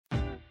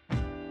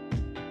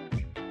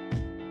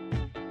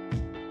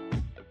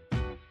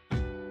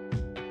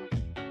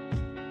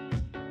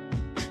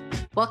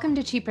Welcome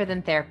to Cheaper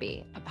Than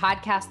Therapy, a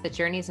podcast that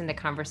journeys into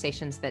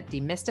conversations that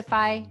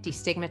demystify,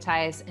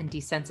 destigmatize, and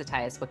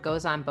desensitize what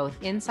goes on both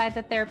inside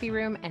the therapy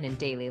room and in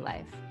daily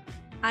life.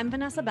 I'm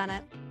Vanessa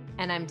Bennett.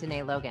 And I'm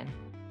Danae Logan.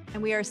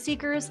 And we are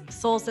seekers,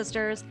 soul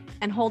sisters,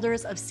 and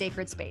holders of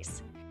sacred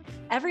space.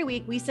 Every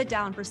week, we sit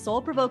down for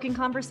soul-provoking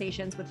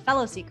conversations with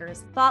fellow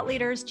seekers, thought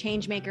leaders,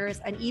 change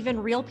makers, and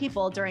even real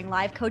people during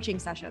live coaching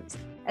sessions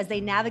as they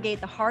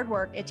navigate the hard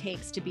work it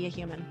takes to be a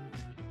human.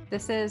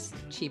 This is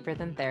Cheaper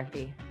Than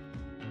Therapy.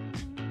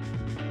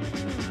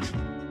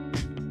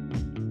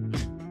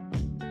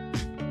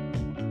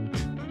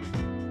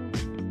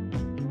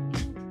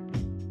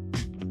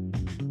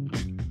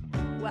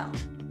 Well,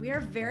 we are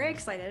very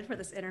excited for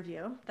this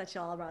interview that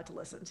y'all are about to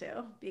listen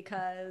to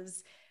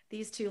because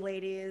these two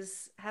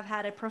ladies have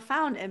had a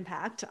profound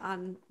impact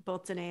on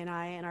both Danae and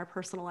I in our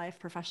personal life,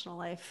 professional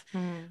life,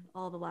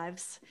 all the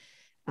lives.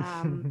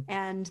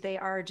 And they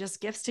are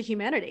just gifts to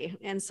humanity.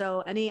 And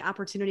so any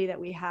opportunity that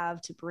we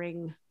have to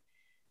bring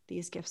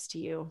these gifts to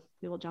you,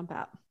 we will jump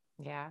at.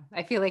 Yeah,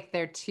 I feel like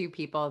they're two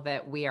people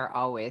that we are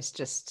always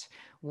just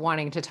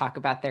wanting to talk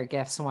about their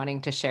gifts,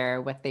 wanting to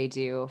share what they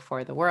do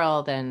for the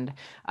world and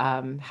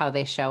how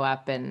they show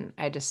up. And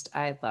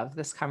I love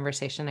this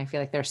conversation. I feel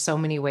like there's so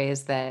many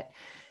ways that,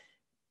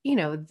 you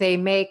know, they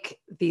make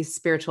these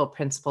spiritual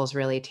principles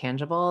really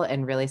tangible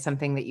and really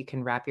something that you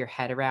can wrap your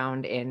head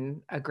around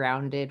in a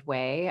grounded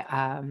way.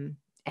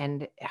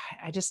 And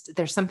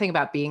there's something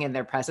about being in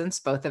their presence,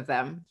 both of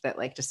them, that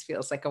like just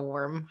feels like a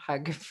warm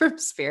hug from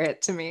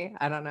spirit to me.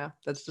 I don't know.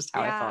 That's just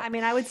how I felt. I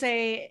mean, I would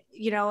say,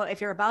 you know, if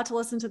you're about to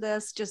listen to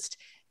this, just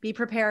be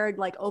prepared,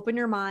 like open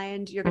your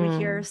mind. You're going to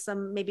hear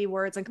some maybe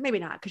words, and maybe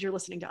not because you're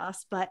listening to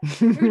us, but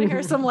you're going to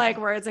hear some like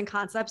words and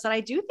concepts that I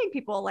do think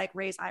people like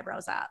raise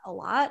eyebrows at a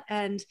lot.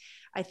 And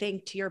I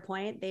think to your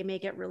point, they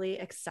make it really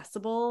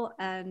accessible.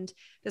 And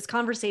this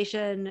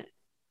conversation,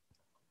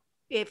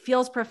 it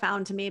feels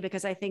profound to me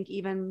because I think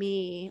even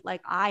me, like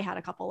I had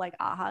a couple like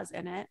ahas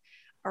in it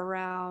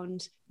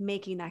around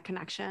making that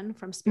connection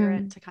from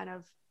spirit to kind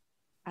of,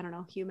 I don't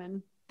know,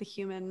 the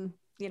human,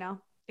 you know,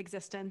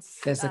 existence,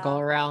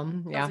 physical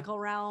realm.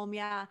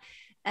 Yeah.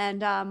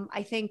 And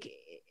I think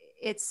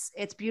it's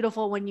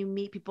beautiful when you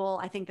meet people,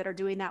 I think, that are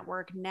doing that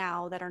work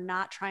now that are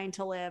not trying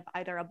to live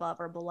either above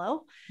or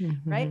below,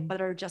 right?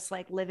 But are just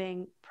like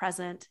living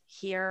present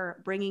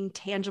here, bringing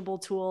tangible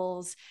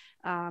tools,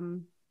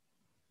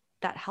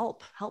 that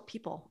help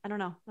people. I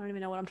don't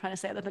even know what I'm trying to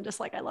say other than just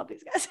like, I love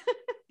these guys.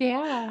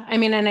 Yeah. I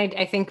mean, and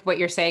I think what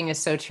you're saying is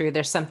so true.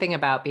 There's something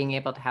about being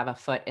able to have a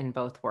foot in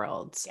both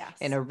worlds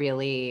in a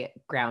really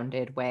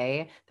grounded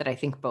way that I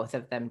think both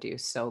of them do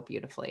so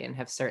beautifully and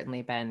have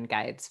certainly been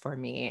guides for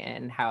me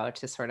in how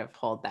to sort of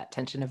hold that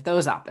tension of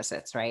those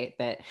opposites, right?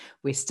 That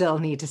we still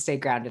need to stay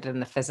grounded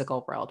in the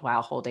physical world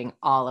while holding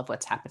all of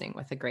what's happening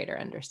with a greater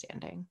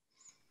understanding.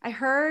 I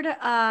heard,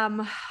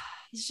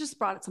 this just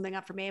brought something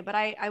up for me, but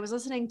I was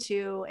listening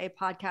to a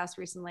podcast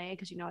recently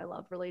because, you know, I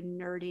love really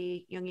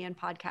nerdy Jungian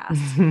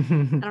podcasts.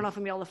 I don't know if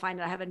I'm gonna be able to find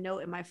it. I have a note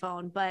in my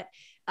phone, but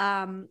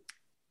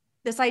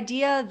this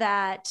idea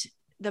that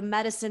the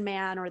medicine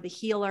man or the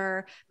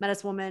healer,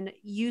 medicine woman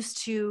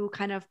used to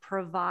kind of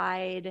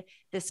provide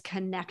this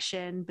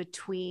connection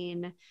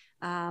between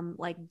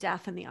like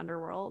death in the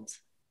underworld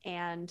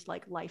and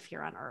like life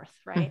here on earth,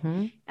 right?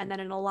 And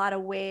then in a lot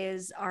of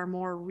ways, our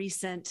more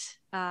recent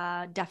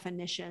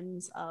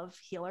definitions of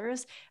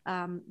healers,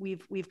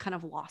 we've kind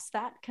of lost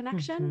that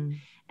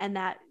connection, and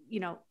that, you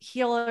know,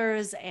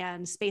 healers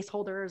and space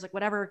holders, like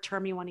whatever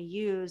term you want to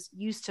use,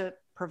 used to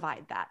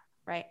provide that,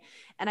 right?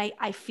 And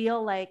I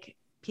feel like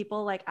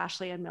people like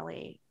Ashley and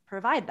Millie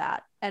provide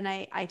that, and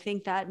I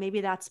think that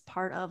maybe that's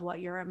part of what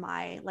your and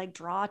my like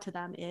draw to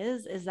them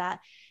is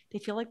that they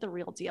feel like the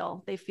real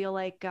deal. They feel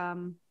like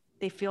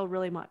they feel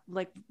really much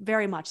like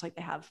very much like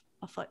they have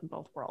a foot in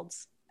both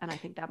worlds. And I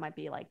think that might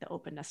be like the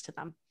openness to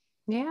them.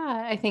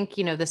 Yeah, I think,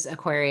 you know, this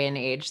Aquarian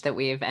age that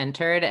we've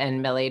entered,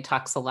 and Millie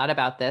talks a lot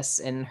about this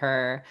in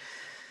her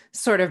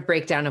sort of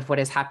breakdown of what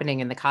is happening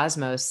in the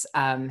cosmos,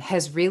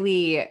 has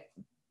really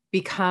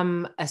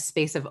become a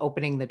space of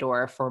opening the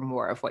door for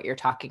more of what you're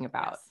talking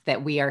about,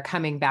 that we are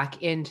coming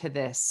back into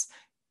this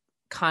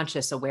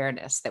conscious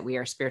awareness that we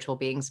are spiritual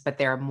beings, but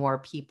there are more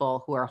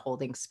people who are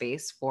holding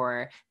space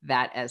for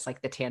that as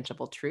like the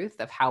tangible truth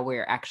of how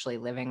we're actually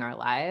living our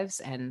lives.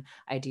 And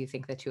I do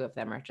think the two of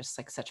them are just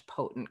like such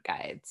potent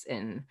guides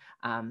in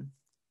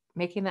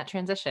making that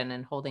transition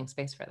and holding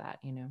space for that,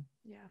 you know?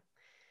 Yeah.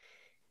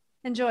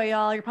 Enjoy,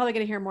 y'all. You're probably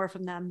going to hear more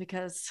from them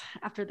because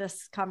after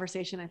this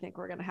conversation, I think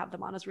we're going to have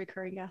them on as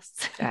recurring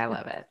guests. I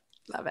love it.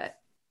 Love it.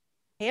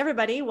 Hey,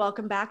 everybody.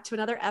 Welcome back to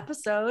another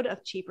episode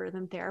of Cheaper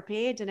Than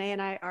Therapy. Danae and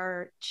I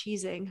are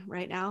cheesing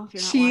right now.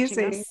 If you're not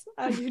watching us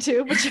on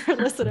YouTube, but you're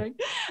listening,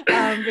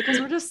 because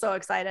we're just so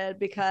excited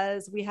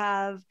because we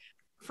have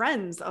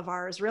friends of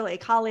ours, really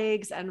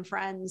colleagues and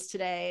friends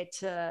today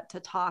to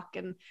talk.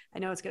 And I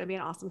know it's going to be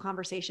an awesome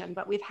conversation,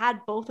 but we've had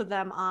both of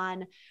them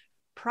on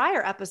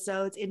prior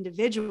episodes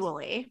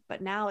individually,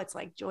 but now it's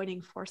like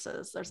joining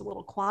forces. There's a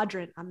little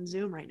quadrant on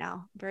Zoom right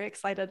now. I'm very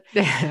excited.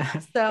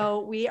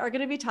 So we are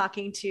going to be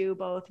talking to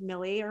both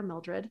Millie or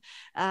Mildred,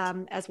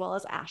 as well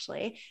as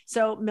Ashley.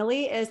 So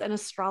Millie is an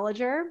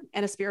astrologer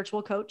and a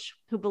spiritual coach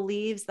who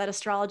believes that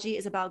astrology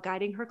is about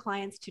guiding her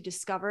clients to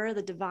discover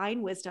the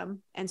divine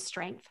wisdom and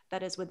strength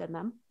that is within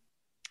them.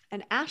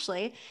 And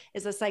Ashley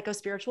is a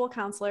psychospiritual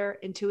counselor,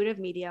 intuitive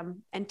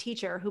medium, and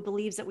teacher who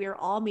believes that we are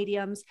all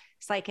mediums,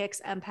 psychics,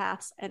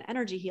 empaths, and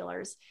energy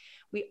healers.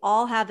 We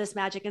all have this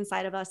magic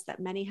inside of us that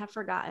many have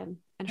forgotten,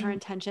 and her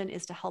intention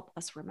is to help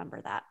us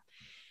remember that.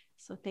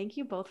 So thank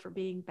you both for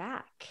being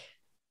back.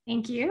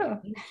 Thank you.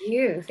 Thank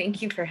you.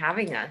 Thank you for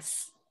having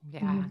us.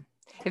 Yeah.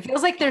 It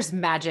feels like there's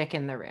magic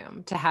in the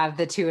room to have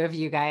the two of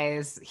you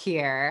guys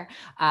here.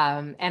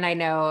 And I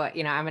know,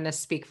 I'm going to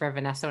speak for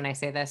Vanessa when I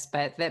say this,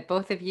 but that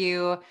both of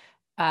you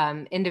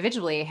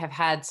individually have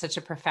had such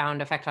a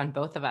profound effect on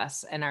both of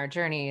us and our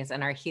journeys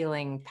and our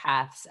healing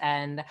paths.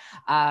 And,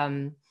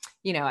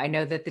 I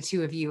know that the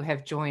two of you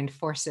have joined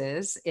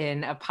forces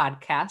in a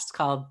podcast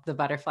called the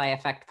Butterfly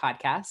Effect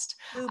Podcast.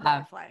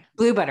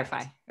 Blue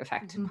Butterfly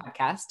Effect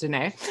Podcast,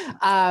 Danae.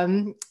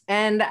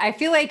 And I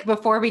feel like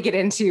before we get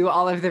into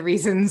all of the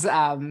reasons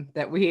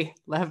that we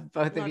love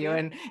both of you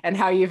and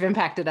how you've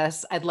impacted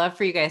us, I'd love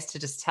for you guys to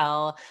just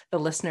tell the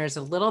listeners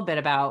a little bit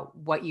about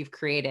what you've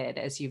created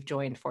as you've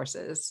joined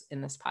forces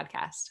in this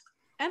podcast.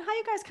 And how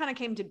you guys kind of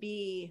came to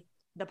be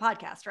the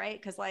podcast, right?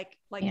 Because like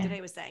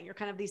Danae was saying, you're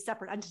kind of these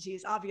separate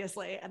entities,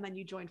 obviously, and then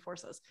you joined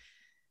forces.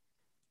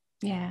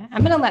 Yeah,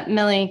 I'm going to let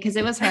Millie, because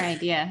it was her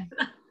idea.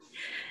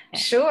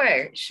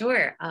 Sure.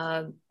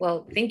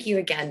 Well, thank you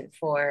again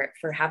for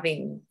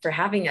having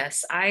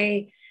us.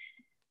 I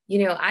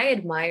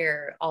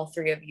admire all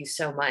three of you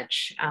so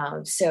much.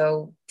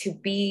 So to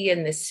be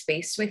in this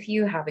space with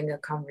you, having a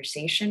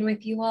conversation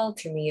with you all,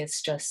 to me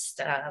is just,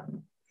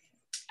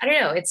 I don't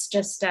know, it's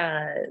just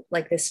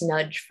like this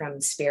nudge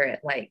from spirit,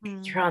 like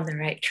you're on the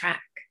right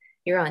track,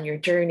 you're on your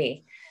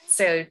journey.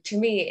 So to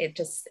me,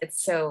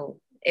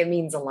 it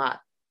means a lot.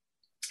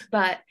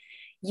 But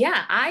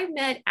yeah, I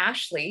met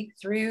Ashley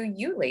through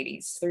you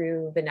ladies,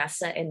 through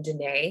Vanessa and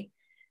Danae.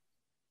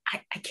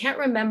 I can't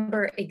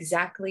remember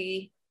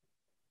exactly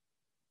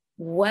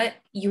what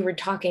you were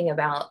talking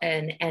about.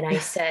 And I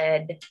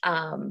said,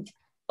 I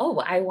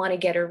want to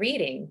get a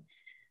reading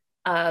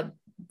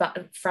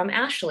from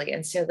Ashley.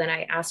 And so then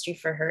I asked you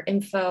for her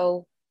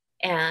info.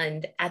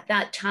 And at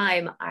that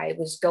time, I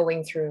was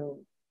going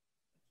through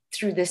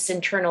this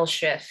internal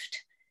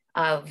shift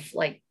of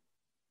like,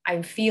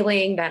 I'm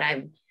feeling that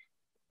I'm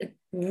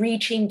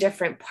reaching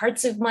different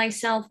parts of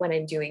myself when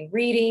I'm doing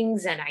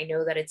readings. And I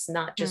know that it's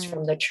not just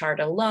from the chart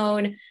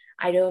alone.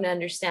 I don't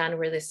understand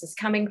where this is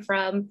coming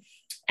from.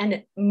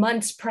 And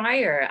months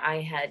prior,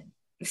 I had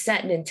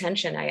set an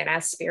intention. I had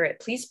asked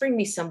Spirit, please bring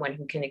me someone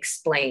who can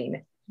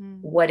explain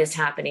what is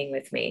happening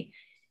with me.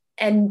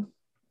 And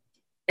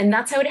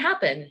that's how it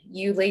happened.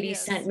 You ladies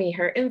sent me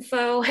her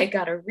info. I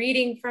got a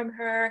reading from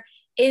her.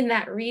 In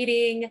that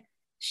reading,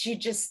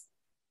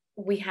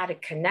 we had a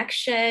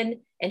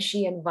connection, and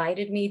she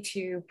invited me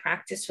to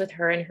practice with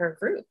her in her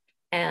group.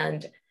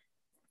 And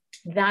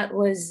that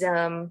was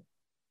in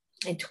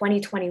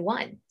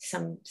 2021, in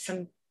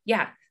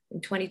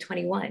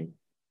 2021.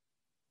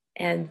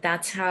 And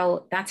that's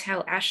how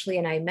Ashley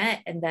and I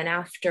met. And then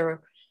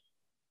after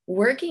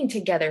working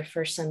together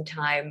for some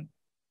time,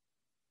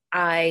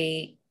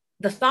 the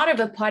thought of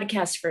a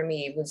podcast for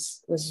me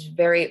was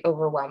very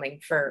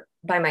overwhelming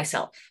by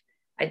myself.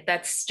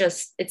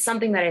 It's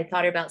something that I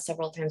thought about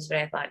several times, but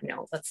I thought,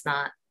 no,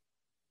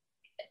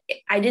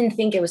 I didn't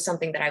think it was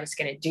something that I was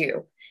going to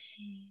do.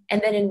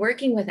 And then in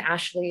working with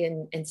Ashley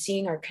and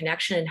seeing our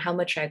connection and how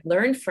much I've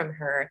learned from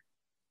her,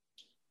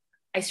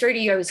 I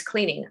was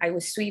cleaning, I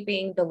was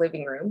sweeping the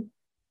living room.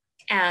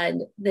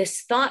 And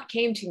this thought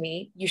came to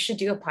me, you should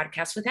do a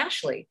podcast with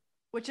Ashley.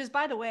 Which is,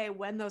 by the way,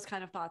 when those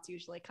kind of thoughts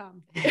usually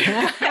come.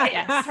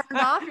 Yes. Turn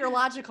off your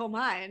logical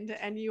mind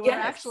and you are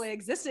actually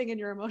existing in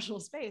your emotional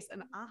space.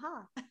 And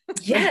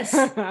Yes,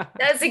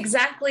 that's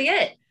exactly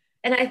it.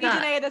 And I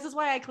thought, Danae, this is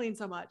why I clean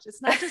so much.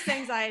 It's not just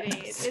anxiety.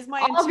 It is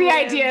my all the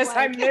ideas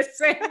I'm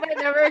missing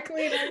whenever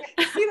cleaning.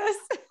 See this?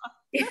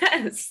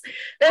 Yes,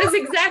 that is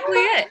exactly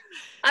it.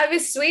 I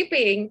was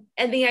sweeping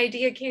and the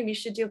idea came, you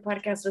should do a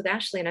podcast with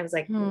Ashley. And I was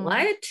like,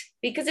 what?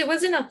 Because it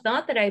wasn't a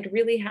thought that I'd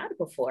really had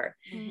before.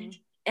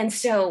 And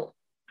so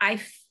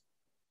I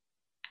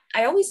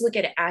always look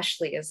at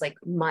Ashley as like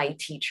my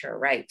teacher,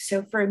 right?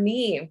 So for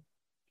me,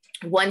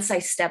 once I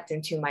stepped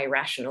into my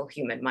rational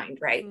human mind,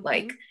 right?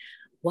 Like,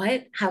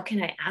 how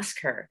can I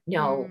ask her?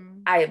 No,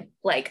 I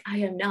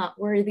am not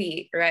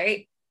worthy,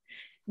 right?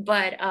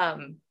 But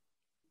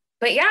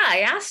yeah,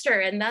 I asked her,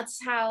 and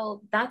that's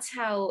how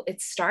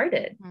it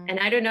started. And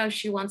I don't know if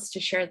she wants to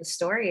share the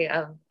story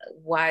of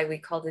why we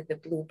called it the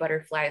Blue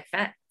Butterfly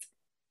Effect.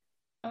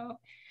 Oh,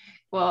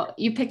 well,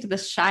 you picked the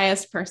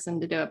shyest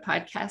person to do a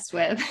podcast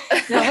with.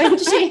 So when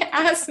she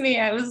asked me,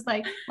 I was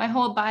like, my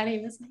whole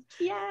body was like,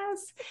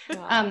 yes.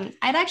 Wow.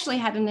 I'd actually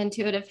had an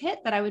intuitive hit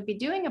that I would be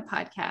doing a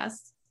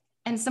podcast.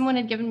 and someone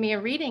had given me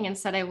a reading and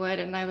said I would.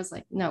 And I was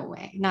like, no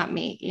way, not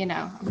me. You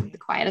know, I'm the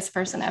quietest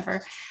person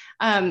ever.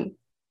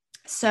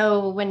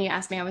 So when you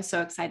asked me, I was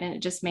so excited. It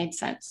just made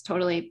sense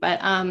totally.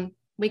 But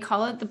we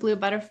call it the Blue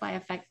Butterfly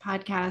Effect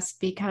podcast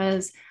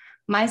because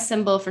my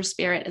symbol for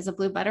spirit is a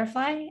blue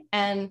butterfly.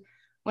 And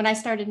when I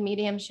started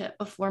mediumship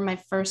before my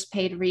first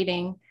paid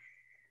reading,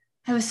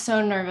 I was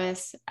so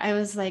nervous. I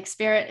was like,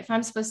 Spirit, if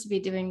I'm supposed to be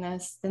doing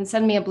this, then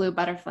send me a blue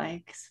butterfly.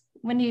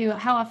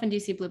 How often do you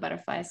see blue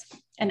butterflies?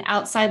 And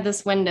outside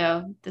this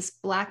window, this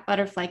black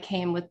butterfly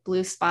came with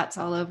blue spots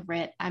all over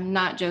it. I'm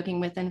not joking,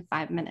 within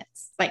 5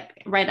 minutes, like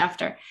right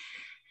after.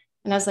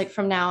 And I was like,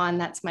 from now on,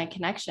 that's my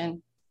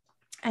connection.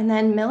 And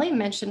then Millie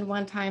mentioned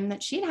one time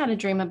that she'd had a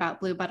dream about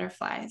blue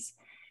butterflies.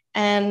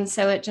 And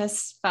so it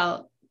just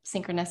felt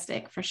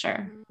synchronistic for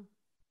sure.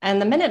 And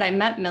the minute I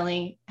met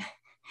Millie,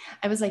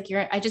 I was like,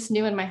 I just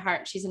knew in my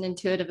heart, she's an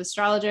intuitive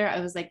astrologer. I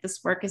was like, this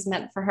work is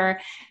meant for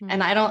her.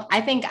 And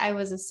I think I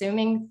was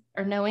assuming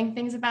or knowing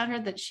things about her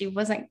that she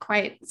wasn't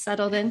quite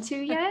settled into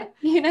yet,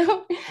 you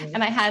know,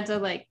 and I had to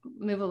like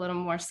move a little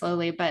more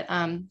slowly, but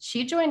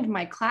she joined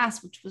my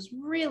class, which was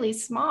really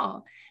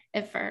small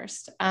at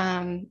first.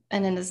 And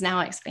then is now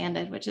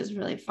expanded, which is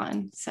really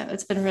fun. So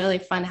it's been really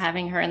fun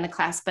having her in the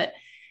class, but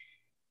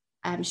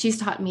she's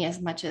taught me as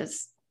much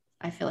as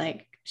I feel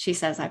like she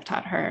says I've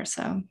taught her.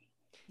 So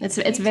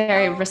it's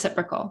very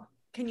reciprocal.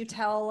 Can you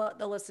tell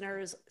the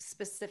listeners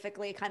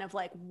specifically kind of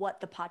like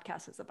what the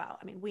podcast is about?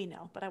 I mean, we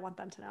know, but I want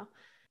them to know.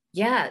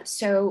 Yeah.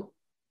 So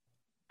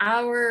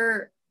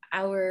our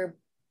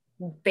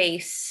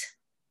base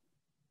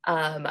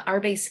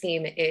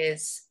theme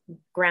is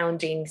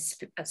grounding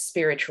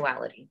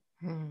spirituality.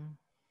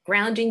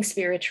 Grounding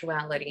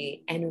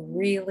spirituality and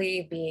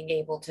really being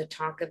able to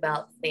talk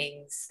about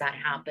things that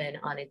happen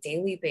on a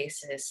daily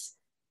basis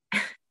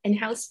and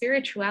how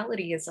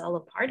spirituality is all a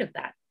part of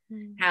that.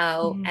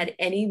 How at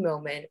any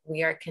moment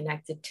we are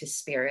connected to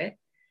spirit.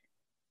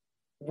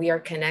 We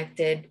are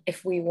connected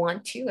if we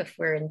want to, if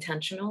we're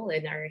intentional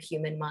in our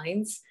human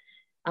minds,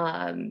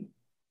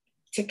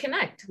 to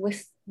connect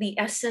with the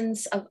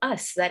essence of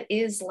us that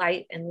is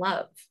light and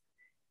love.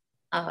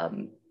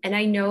 And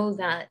I know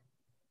that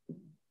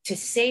to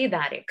say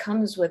that it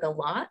comes with a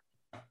lot.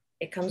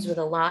 It comes with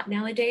a lot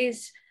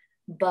nowadays,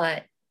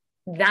 but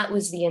that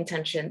was the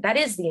intention. That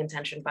is the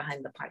intention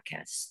behind the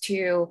podcast,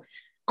 to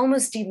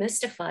almost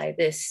demystify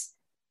this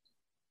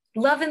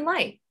love and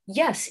light.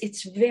 Yes,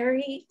 it's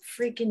very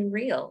freaking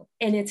real.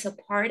 And it's a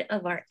part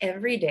of our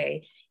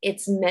everyday.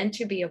 It's meant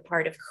to be a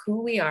part of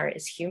who we are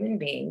as human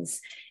beings.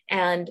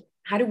 And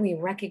how do we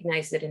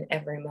recognize it in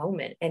every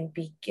moment and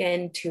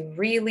begin to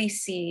really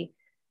see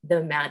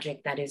the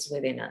magic that is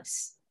within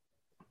us?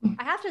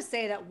 I have to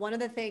say that one of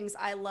the things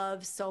I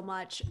love so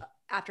much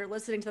after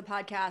listening to the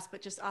podcast,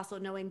 but just also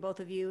knowing both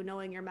of you,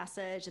 knowing your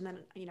message, and then,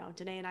 you know,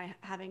 Danae and I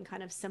having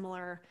kind of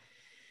similar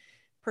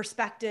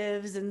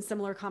perspectives and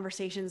similar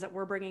conversations that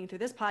we're bringing through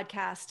this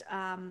podcast,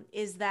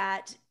 is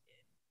that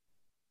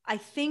I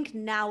think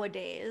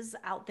nowadays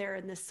out there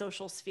in this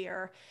social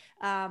sphere,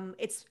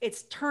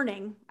 it's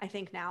turning, I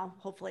think now,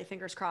 hopefully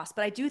fingers crossed.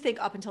 But I do think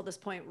up until this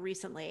point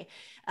recently,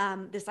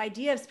 this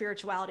idea of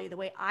spirituality, the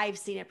way I've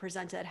seen it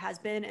presented, has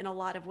been in a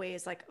lot of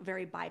ways like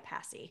very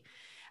bypassy.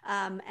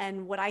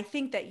 And what I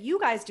think that you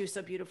guys do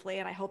so beautifully,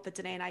 and I hope that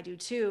Danae and I do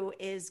too,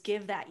 is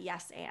give that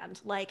yes and.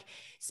 Like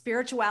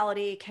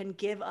spirituality can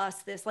give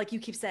us this, like you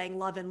keep saying,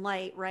 love and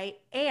light, right?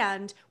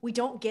 And we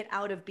don't get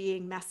out of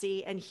being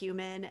messy and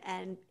human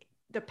and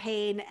the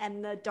pain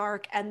and the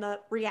dark and the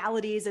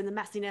realities and the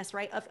messiness,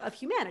 right, of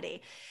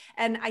humanity.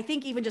 And I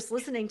think even just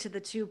listening to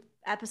the 2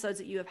 episodes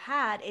that you have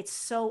had, it's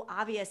so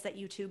obvious that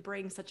you two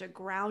bring such a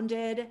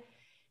grounded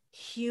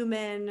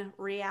human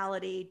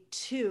reality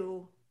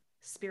to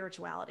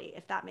spirituality,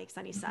 if that makes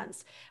any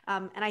sense.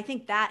 And I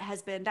think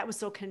that was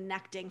so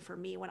connecting for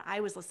me when I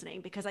was listening,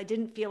 because I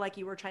didn't feel like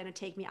you were trying to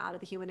take me out of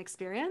the human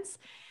experience.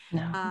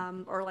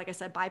 No. Or like I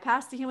said,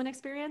 bypass the human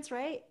experience,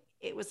 right?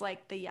 It was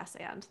like the yes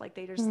and, like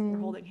they just were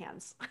holding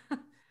hands.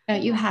 No,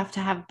 you have to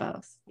have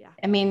both. Yeah.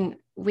 I mean,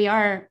 we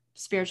are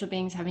spiritual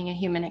beings having a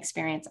human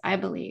experience, I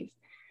believe,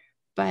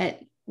 but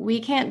we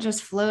can't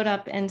just float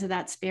up into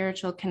that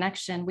spiritual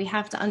connection. We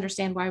have to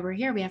understand why we're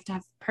here. We have to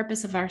have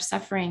purpose of our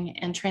suffering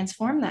and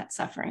transform that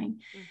suffering.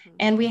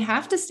 And we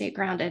have to stay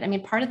grounded. I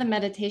mean, part of the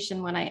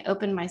meditation when I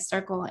opened my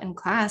circle in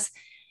class,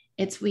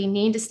 we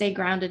need to stay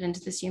grounded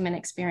into this human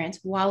experience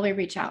while we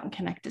reach out and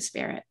connect to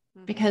spirit,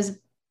 because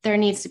there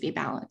needs to be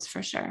balance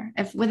for sure.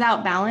 If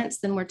without balance,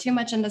 then we're too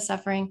much into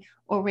suffering,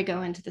 or we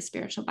go into the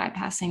spiritual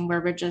bypassing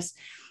where we're just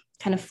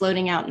kind of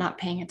floating out, not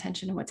paying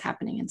attention to what's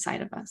happening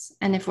inside of us.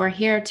 And if we're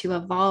here to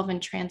evolve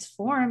and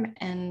transform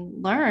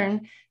and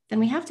learn, then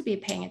we have to be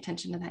paying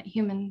attention to that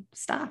human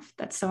stuff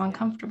that's so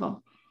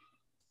uncomfortable.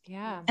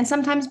 Yeah. And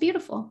sometimes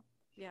beautiful.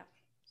 Yeah.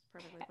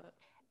 Perfectly put.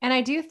 And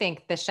I do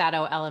think the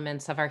shadow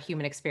elements of our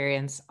human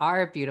experience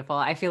are beautiful.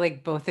 I feel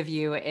like both of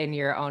you in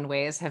your own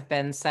ways have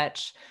been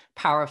such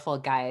powerful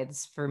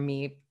guides for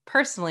me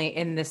personally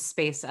in this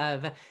space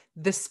of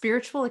the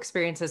spiritual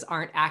experiences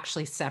aren't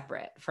actually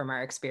separate from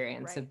our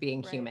experience of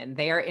being human.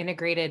 They are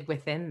integrated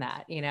within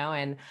that, you know,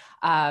 and,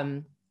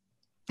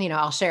 you know,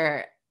 I'll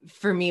share,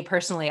 for me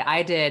personally,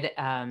 I did,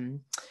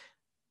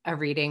 a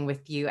reading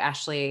with you,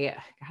 Ashley,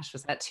 gosh,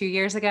 was that 2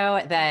 years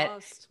ago, that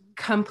Almost.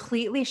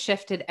 completely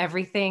shifted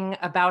everything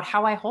about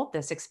how I hold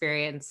this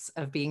experience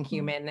of being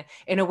human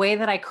in a way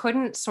that I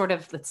couldn't sort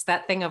of, it's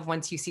that thing of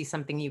once you see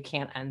something, you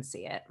can't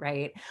unsee it.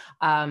 Right.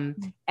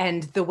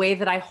 And the way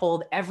that I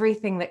hold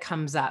everything that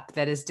comes up,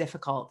 that is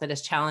difficult, that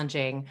is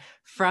challenging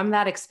from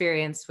that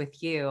experience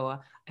with you,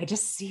 I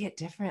just see it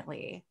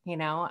differently. You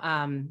know,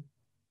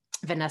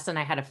 Vanessa and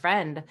I had a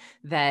friend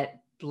that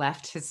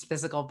left his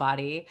physical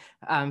body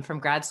from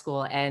grad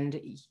school, and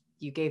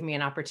you gave me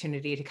an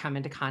opportunity to come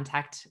into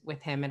contact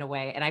with him in a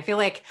way. And I feel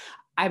like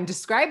I'm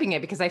describing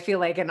it because I feel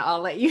like, and I'll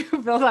let you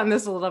build on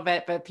this a little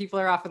bit, but people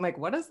are often like,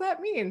 what does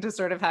that mean to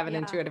sort of have an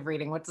intuitive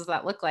reading? What does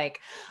that look like?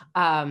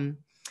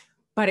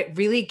 But it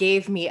really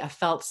gave me a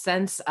felt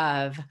sense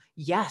of,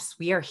 yes,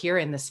 we are here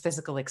in this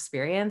physical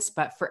experience,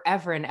 but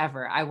forever and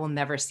ever, I will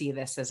never see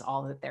this as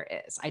all that there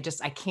is. I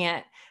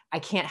can't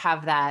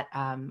have that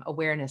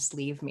awareness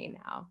leave me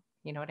now.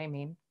 You know what I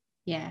mean?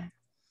 Yeah.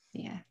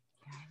 Yeah.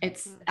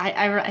 It's,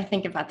 I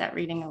think about that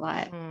reading a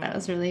lot. That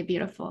was really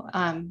beautiful.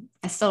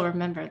 I still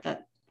remember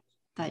that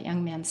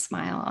young man's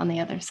smile on the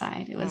other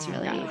side. It was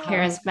really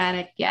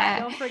charismatic. Yeah.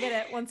 Don't forget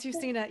it. Once you've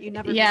seen it, you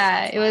never.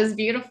 Yeah. It was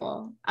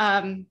beautiful.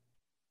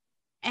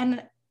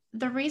 And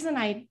the reason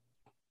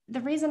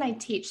I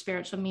teach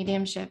spiritual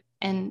mediumship,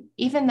 and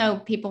even though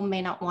people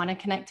may not want to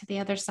connect to the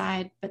other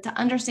side, but to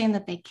understand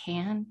that they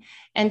can,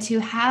 and to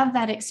have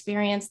that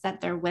experience that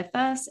they're with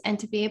us, and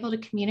to be able to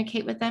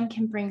communicate with them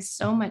can bring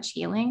so much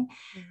healing.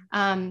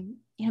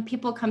 You know,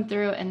 people come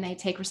through and they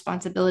take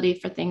responsibility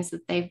for things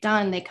that they've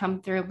done. They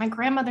come through. My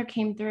grandmother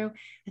came through.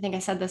 I think I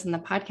said this in the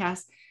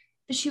podcast,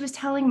 but she was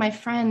telling my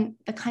friend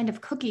the kind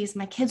of cookies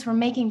my kids were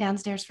making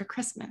downstairs for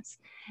Christmas.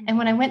 And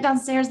when I went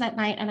downstairs that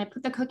night and I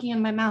put the cookie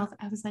in my mouth,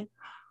 I was like,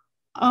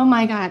 oh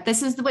my God,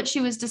 this is what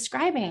she was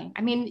describing.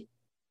 I mean,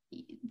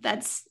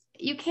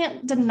 you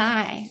can't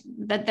deny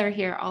that they're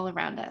here all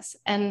around us.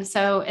 And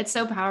so it's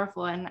so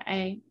powerful. And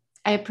I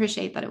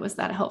appreciate that it was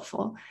that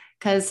helpful,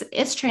 because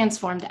it's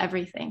transformed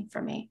everything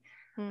for me.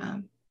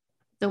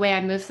 The way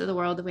I move through the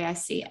world, the way I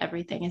see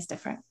everything is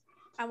different.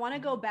 I want to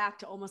go back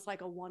to almost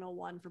like a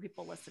 101 for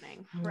people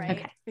listening, right?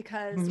 Okay.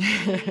 Because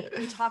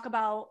we talk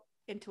about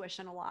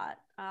intuition a lot.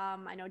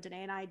 I know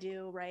Danae and I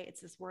do, right? It's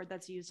this word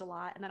that's used a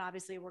lot. And then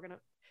obviously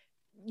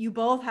you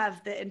both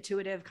have the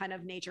intuitive kind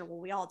of nature. Well,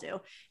 we all do.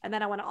 And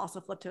then I want to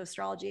also flip to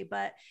astrology,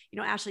 but you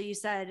know, Ashley, you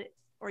said,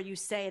 or you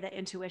say that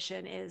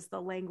intuition is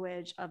the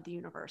language of the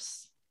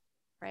universe,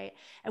 right?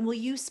 And will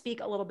you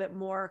speak a little bit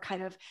more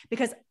kind of,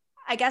 because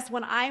I guess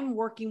when I'm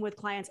working with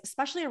clients,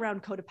 especially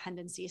around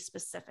codependency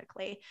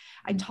specifically,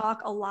 I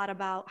talk a lot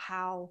about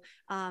how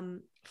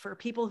for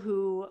people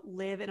who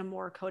live in a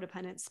more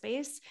codependent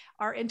space,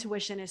 our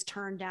intuition is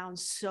turned down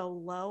so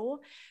low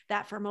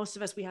that for most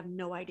of us, we have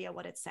no idea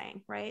what it's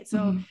saying, right?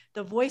 So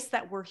the voice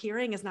that we're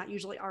hearing is not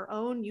usually our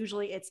own.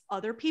 Usually it's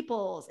other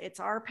people's, it's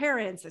our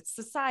parents, it's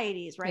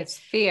society's, right? It's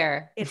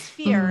fear. It's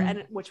fear,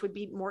 and which would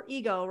be more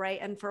ego, right?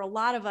 And for a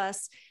lot of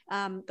us,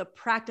 the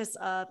practice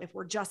of, if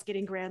we're just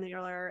getting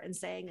granular and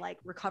saying like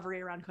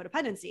recovery around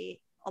codependency,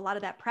 a lot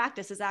of that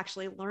practice is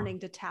actually learning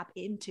to tap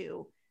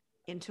into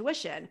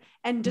intuition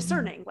and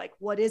discerning like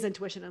what is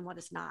intuition and what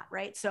is not,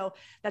 right? So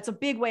that's a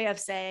big way of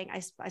saying,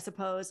 I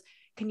suppose,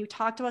 can you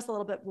talk to us a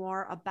little bit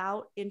more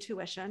about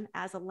intuition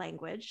as a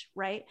language,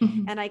 right?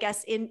 And I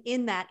guess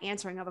in that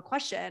answering of a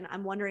question,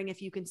 I'm wondering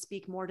if you can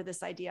speak more to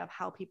this idea of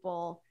how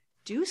people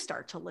do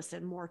start to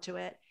listen more to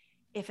it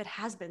if it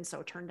has been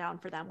so turned down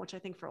for them, which I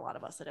think for a lot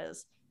of us it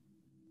is.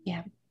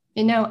 Yeah.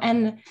 You know,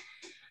 and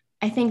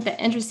I think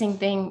the interesting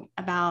thing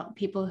about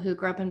people who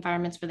grow up in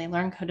environments where they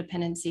learn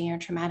codependency or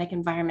traumatic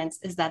environments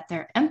is that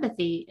their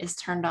empathy is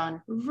turned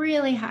on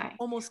really high,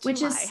 almost too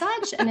which high. is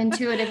such an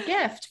intuitive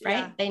gift, right?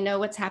 Yeah. They know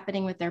what's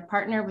happening with their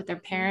partner, with their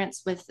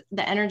parents, with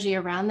the energy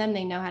around them.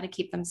 They know how to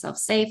keep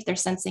themselves safe. They're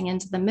sensing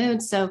into the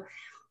mood. So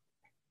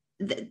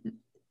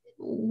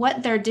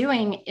what they're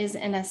doing is,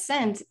 in a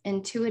sense,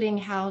 intuiting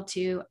how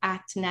to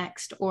act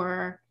next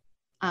or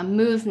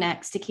move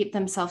next to keep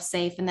themselves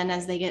safe. And then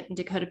as they get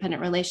into codependent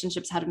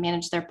relationships, how to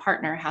manage their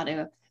partner, how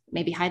to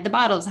maybe hide the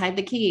bottles, hide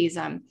the keys,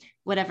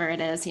 whatever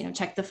it is, you know,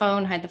 check the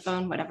phone, hide the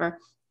phone, whatever,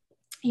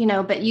 you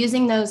know, but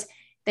using those,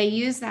 they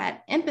use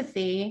that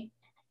empathy.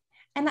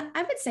 And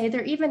I would say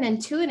they're even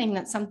intuiting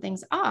that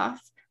something's off,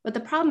 but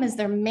the problem is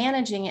they're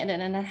managing it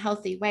in a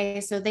healthy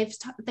way. So they're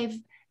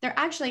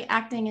actually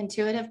acting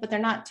intuitive, but they're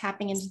not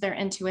tapping into their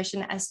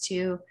intuition as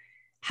to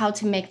how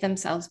to make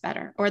themselves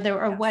better, or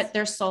what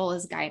their soul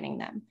is guiding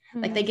them.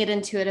 Like they get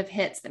intuitive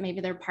hits that maybe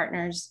their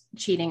partner's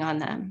cheating on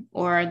them,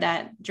 or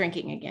that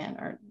drinking again,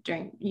 or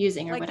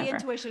using, or like whatever. The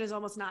intuition is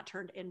almost not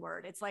turned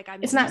inward. It's like,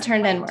 it's not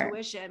turned inward.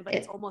 Intuition, but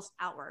it's almost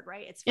outward,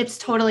 right? It's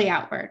totally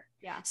outward.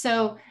 Yeah.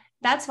 So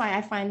that's why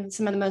I find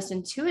some of the most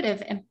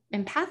intuitive and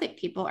empathic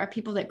people are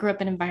people that grew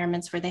up in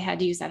environments where they had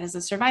to use that as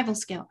a survival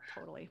skill.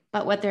 Totally.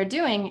 But what they're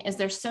doing is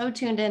they're so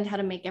tuned in how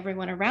to make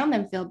everyone around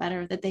them feel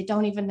better that they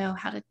don't even know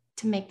how to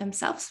make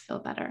themselves feel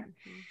better.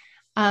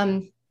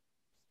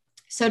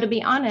 So to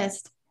be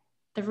honest,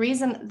 the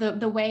reason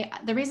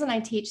I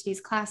teach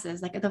these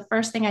classes, like the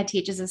first thing I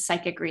teach is a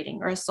psychic reading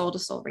or a soul to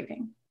soul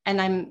reading.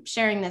 And I'm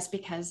sharing this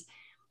because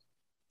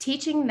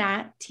teaching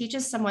that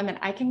teaches someone that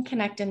I can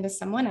connect into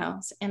someone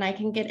else and I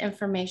can get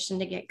information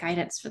to get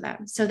guidance for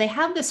them. So they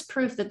have this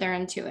proof that they're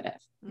intuitive.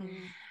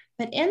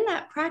 But in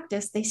that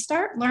practice, they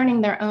start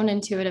learning their own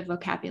intuitive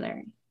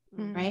vocabulary,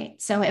 right?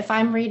 So if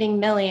I'm reading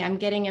Millie, I'm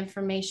getting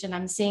information.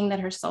 I'm seeing that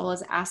her soul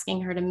is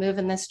asking her to move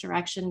in this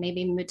direction,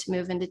 maybe to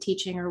move into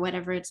teaching or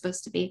whatever it's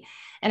supposed to be.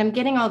 And I'm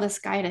getting all this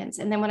guidance.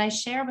 And then when I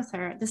share with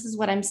her, this is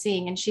what I'm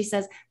seeing, and she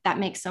says, that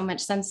makes so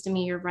much sense to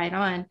me, you're right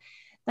on.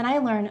 Then I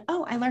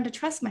learn to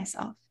trust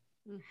myself.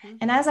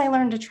 And as I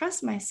learn to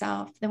trust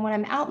myself, then when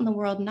I'm out in the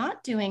world,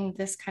 not doing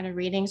this kind of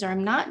readings, or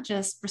I'm not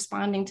just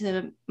responding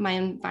to my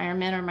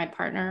environment or my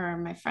partner or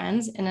my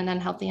friends in an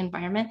unhealthy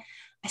environment,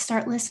 I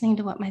start listening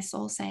to what my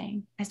soul's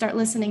saying. I start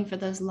listening for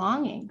those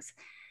longings.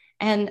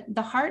 And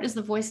the heart is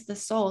the voice of the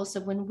soul. So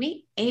when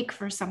we ache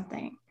for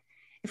something,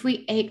 if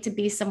we ache to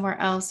be somewhere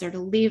else or to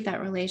leave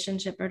that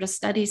relationship or to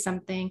study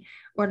something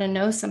or to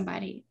know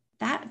somebody,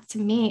 that to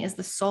me is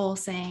the soul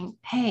saying,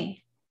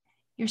 hey,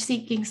 you're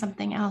seeking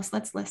something else.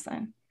 Let's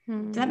listen.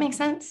 Does that make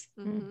sense?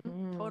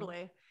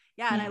 Totally.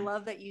 Yeah. And I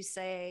love that you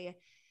say,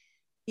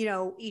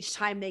 each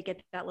time they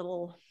get that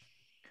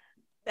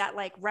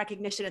like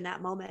recognition in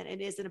that moment,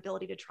 it is an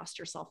ability to trust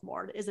yourself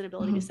more. It is an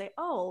ability to say,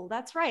 oh,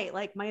 that's right.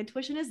 Like my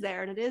intuition is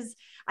there and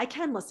I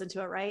can listen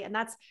to it. Right. And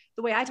that's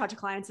the way I talk to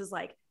clients is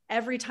like,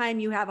 every time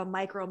you have a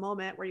micro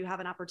moment where you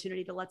have an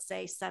opportunity to, let's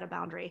say, set a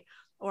boundary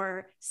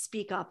or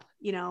speak up,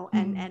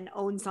 and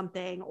own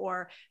something,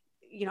 or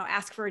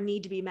ask for a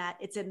need to be met.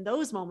 It's in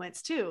those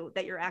moments too,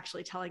 that you're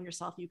actually telling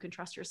yourself you can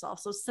trust yourself.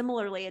 So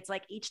similarly, it's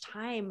like each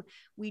time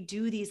we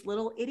do these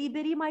little itty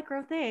bitty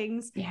micro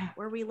things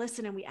where we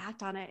listen and we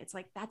act on it, it's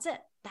like, that's it.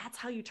 That's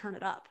how you turn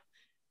it up.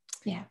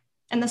 Yeah.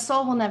 And the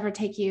soul will never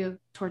take you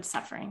towards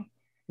suffering.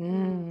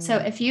 So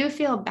if you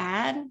feel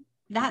bad,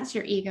 that's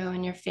your ego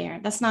and your fear.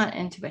 That's not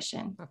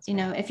intuition. That's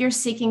right. If you're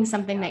seeking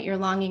something that you're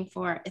longing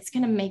for, it's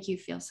going to make you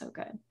feel so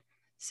good.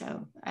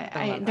 So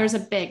there's a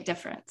big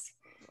difference.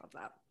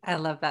 I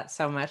love that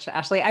so much,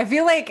 Ashley. I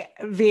feel like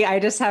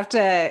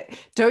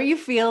don't you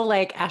feel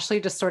like Ashley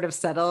just sort of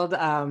settled,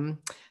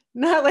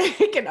 not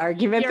like an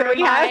argument that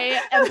we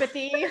had,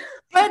 empathy,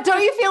 but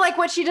don't you feel like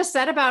what she just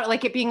said about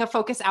like it being a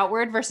focus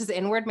outward versus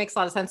inward makes a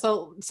lot of sense.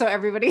 So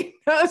everybody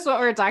knows what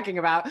we're talking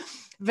about.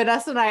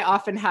 Vanessa and I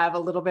often have a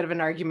little bit of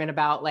an argument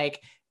about like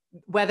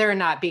whether or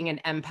not being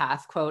an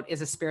empath, quote,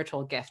 is a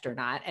spiritual gift or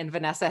not. And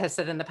Vanessa has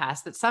said in the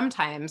past that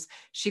sometimes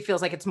she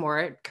feels like it's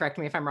more, correct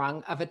me if I'm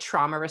wrong, of a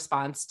trauma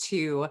response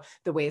to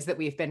the ways that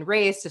we've been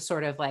raised to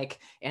sort of like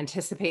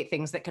anticipate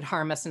things that could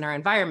harm us in our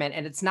environment.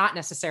 And it's not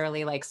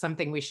necessarily like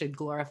something we should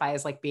glorify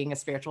as like being a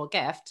spiritual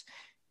gift.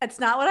 It's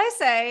not what I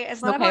say.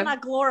 It's not about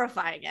not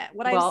glorifying it.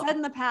 What I've said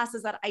in the past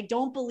is that I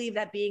don't believe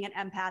that being an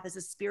empath is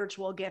a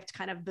spiritual gift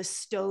kind of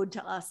bestowed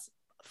to us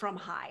from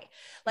high.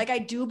 Like I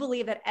do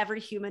believe that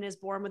every human is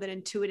born with an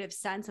intuitive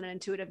sense and an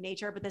intuitive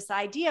nature, but this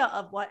idea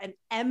of what an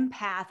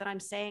empath, and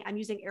I'm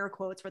using air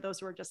quotes for those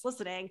who are just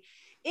listening,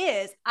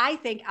 is I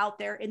think out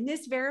there in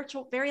this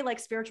very like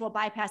spiritual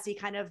bypassy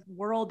kind of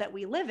world that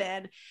we live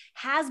in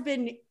has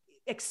been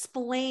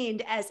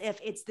explained as if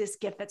it's this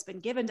gift that's been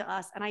given to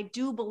us. And I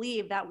do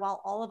believe that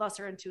while all of us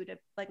are intuitive,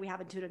 like we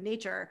have intuitive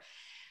nature,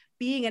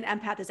 being an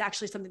empath is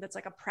actually something that's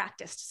like a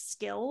practiced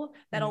skill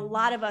that a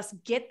lot of us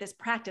get this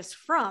practice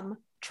from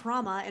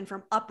trauma and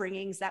from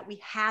upbringings that we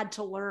had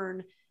to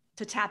learn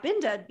to tap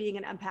into being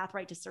an empath,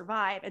 right, to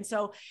survive. And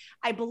so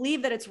I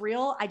believe that it's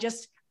real.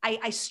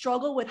 I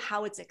struggle with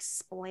how it's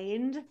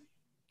explained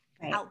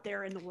out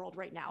there in the world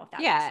right now. If that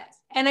makes sense.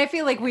 And I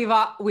feel like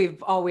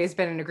we've always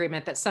been in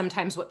agreement that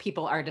sometimes what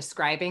people are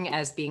describing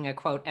as being a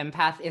quote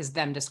empath is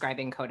them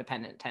describing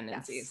codependent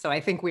tendencies. Yes. So I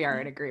think we are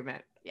in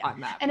agreement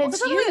on that. And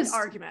it's used an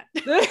argument.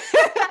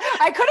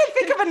 I couldn't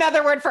think of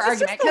another word for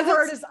argument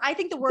because I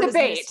think the word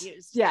debate. Is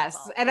misused. Yes.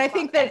 And I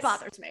think that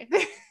bothers me.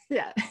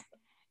 Yeah.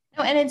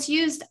 No, and it's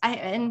used,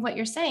 and what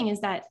you're saying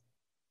is that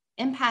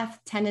empath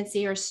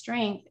tendency or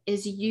strength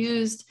is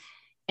used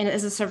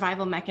as a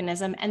survival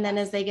mechanism. And then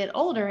as they get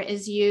older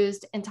is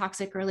used in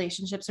toxic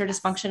relationships or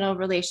dysfunctional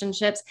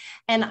relationships.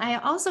 And I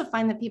also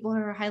find that people who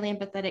are highly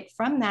empathetic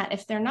from that,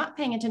 if they're not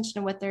paying attention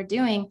to what they're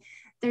doing,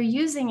 they're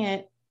using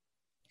it.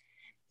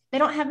 They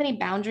don't have any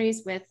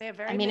boundaries with, if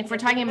we're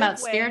talking about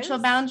spiritual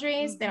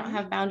boundaries, they don't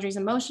have boundaries,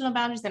 emotional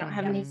boundaries, they don't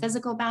have any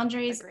physical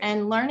boundaries.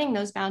 And learning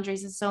those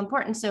boundaries is so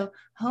important. So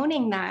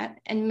honing that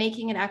and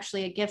making it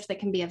actually a gift that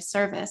can be of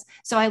service.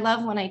 So I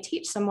love when I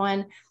teach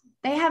someone,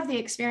 they have the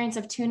experience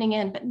of tuning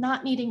in, but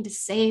not needing to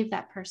save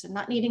that person,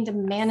 not needing to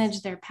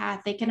manage their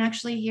path. They can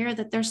actually hear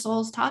that their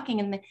soul's talking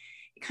and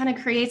kind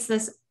of creates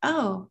this,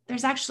 oh,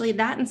 there's actually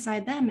that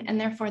inside them, and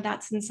therefore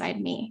that's inside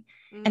me.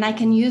 And I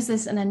can use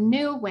this in a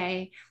new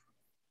way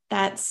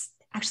that's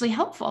actually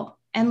helpful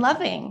and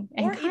loving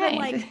and or kind. even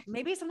like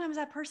maybe sometimes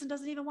that person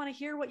doesn't even want to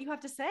hear what you have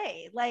to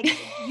say. Like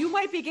you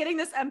might be getting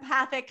this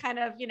empathic kind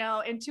of,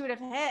 intuitive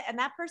hit, and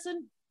that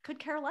person could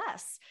care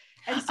less.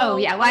 And so, oh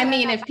yeah, well, I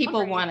mean, if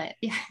people want it,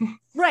 yeah.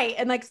 Right.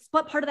 And like,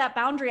 but part of that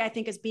boundary, I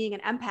think, is being an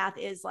empath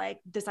is like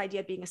this idea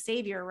of being a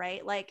savior,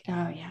 right? Like,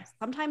 oh yeah,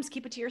 sometimes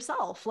keep it to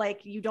yourself.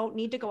 Like you don't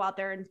need to go out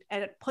there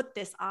and put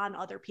this on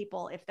other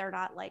people if they're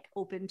not like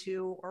open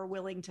to or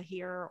willing to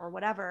hear or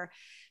whatever.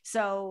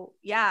 So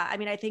yeah, I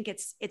mean, I think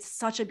it's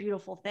such a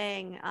beautiful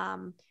thing.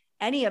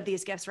 Any of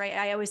these gifts, right?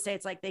 I always say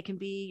it's like they can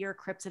be your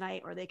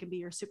kryptonite or they can be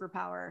your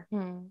superpower.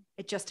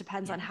 It just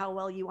depends on how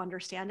well you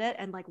understand it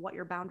and like what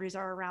your boundaries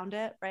are around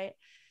it, right?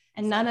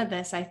 And none of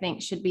this, I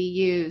think, should be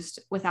used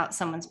without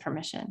someone's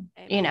permission.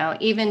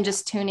 Even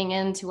just tuning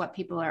into what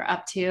people are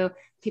up to.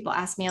 People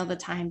ask me all the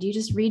time, do you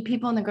just read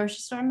people in the grocery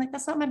store? I'm like,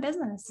 that's not my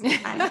business.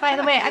 By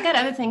the way, I got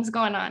other things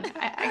going on.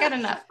 I got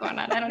enough going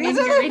on. I don't need These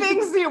are the read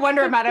things you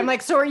wonder about. I'm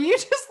like, so are you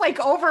just like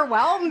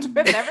overwhelmed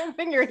with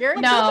everything you're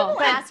hearing? No,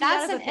 but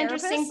that's an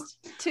interesting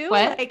too.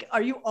 What? Like,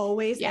 are you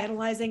always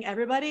analyzing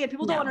everybody? And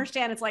people don't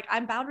understand. It's like,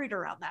 I'm boundaried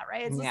around that,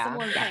 right? It's a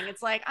similar thing.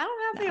 It's like, I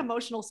don't have the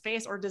emotional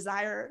space or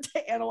desire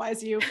to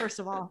analyze you, first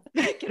of all.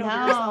 Get over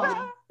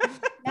yourself.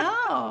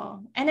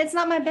 No, and it's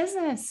not my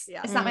business.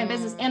 It's not my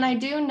business. And I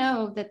do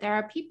know that there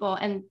are people,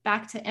 and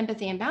back to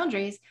empathy and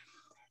boundaries,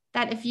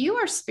 that if you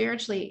are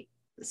spiritually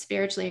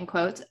in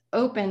quotes,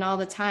 open all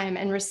the time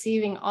and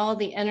receiving all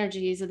the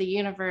energies of the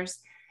universe,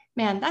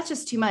 man, that's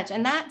just too much.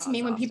 And that to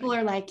me, when people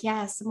are like,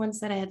 yeah, someone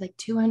said I had like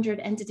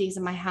 200 entities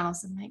in my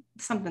house, I'm like,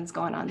 something's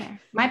going on there.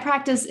 My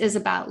practice is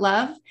about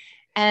love,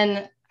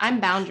 and I'm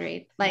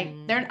boundaried. Like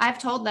I've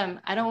told them,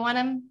 I don't want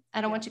them. I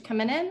don't want you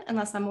coming in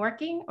unless I'm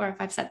working or if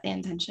I've set the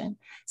intention.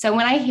 So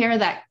when I hear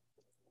that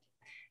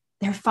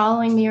they're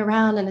following me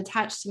around and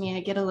attached to me, I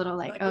get a little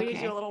like, okay. We need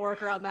to do a little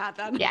work around that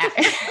then. Yeah.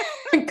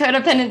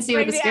 Codependency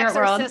with the spirit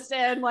world.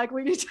 In, like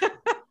we need to.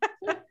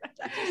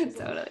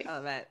 Totally. I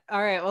love it.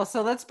 All right. Well,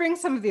 so let's bring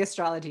some of the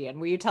astrology in.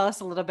 Will you tell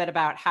us a little bit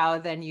about how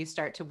then you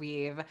start to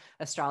weave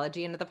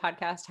astrology into the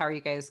podcast? How are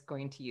you guys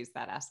going to use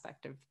that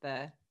aspect of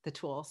the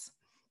tools?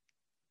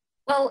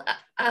 Well,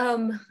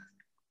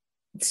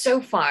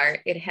 so far,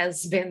 it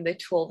has been the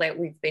tool that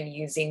we've been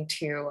using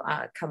to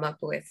come up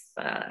with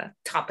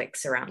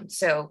topics around.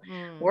 So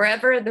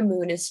wherever the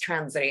moon is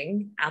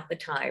transiting at the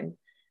time,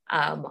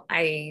 I'm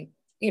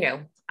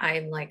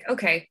like,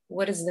 okay,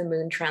 what does the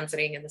moon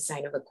transiting in the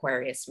sign of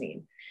Aquarius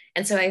mean?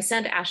 And so I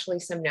sent Ashley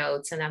some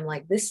notes and I'm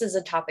like, this is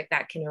a topic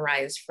that can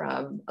arise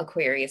from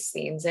Aquarius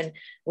themes. And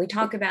we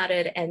talk about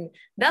it. And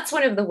that's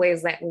one of the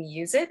ways that we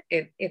use it.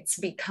 It's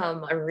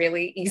become a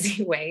really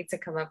easy way to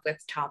come up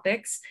with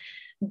topics.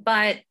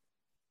 But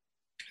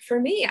for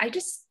me, I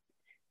just,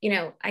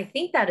 I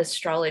think that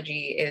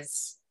astrology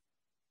is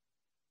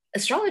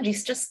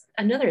just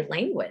another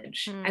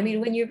language. I mean,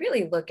 when you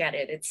really look at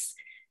it,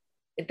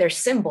 they're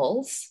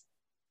symbols.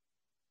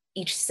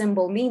 Each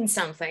symbol means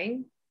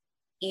something.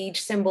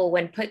 Each symbol,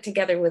 when put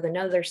together with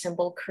another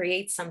symbol,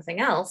 creates something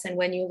else. And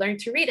when you learn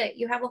to read it,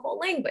 you have a whole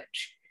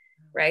language,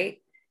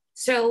 right?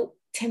 So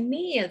to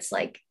me, it's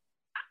like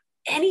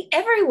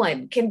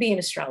everyone can be an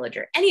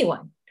astrologer.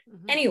 Anyone.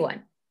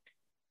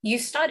 You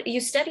study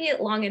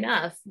it long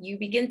enough, you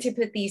begin to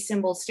put these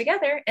symbols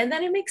together, and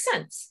then it makes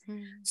sense.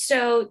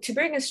 So to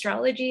bring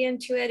astrology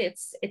into it,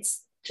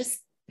 it's just,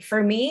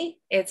 for me,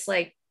 it's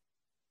like,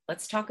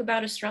 let's talk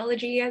about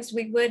astrology as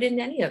we would in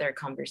any other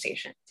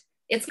conversation.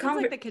 It's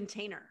like the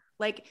container.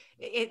 Like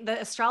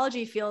the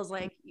astrology feels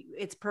like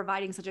it's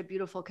providing such a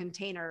beautiful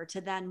container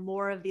to then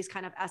more of these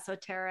kind of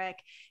esoteric,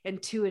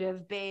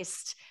 intuitive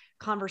based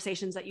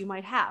conversations that you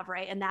might have,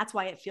 right? And that's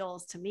why it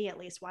feels, to me at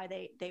least, why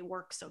they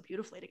work so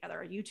beautifully together,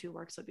 or you two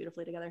work so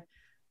beautifully together.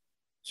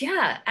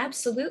 Yeah,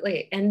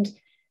 absolutely. And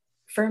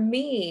for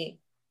me,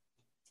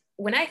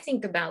 when I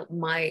think about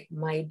my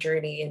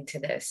journey into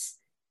this,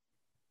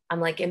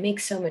 I'm like, it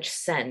makes so much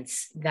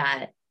sense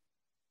that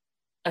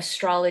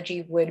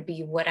astrology would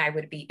be what I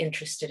would be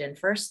interested in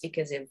first,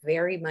 because it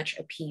very much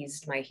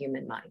appeased my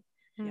human mind.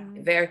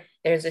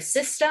 There's a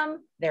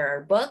system, there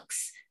are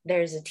books,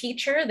 there's a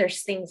teacher,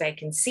 there's things I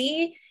can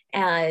see,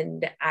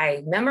 and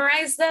I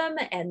memorize them,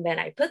 and then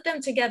I put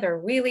them together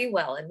really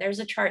well, and there's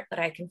a chart that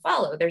I can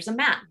follow, there's a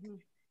map.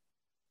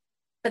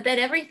 But then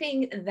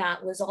everything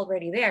that was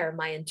already there,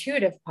 my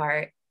intuitive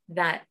part,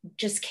 that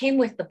just came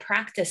with the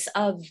practice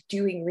of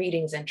doing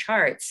readings and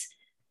charts,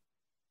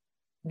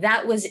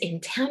 that was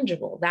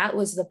intangible. That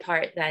was the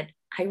part that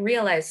I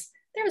realized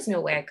there was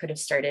no way I could have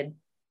started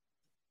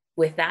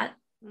with that.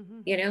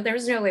 There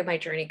was no way my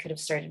journey could have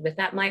started with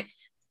that.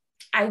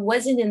 I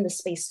wasn't in the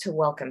space to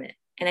welcome it.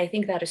 And I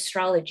think that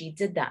astrology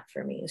did that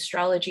for me.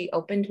 Astrology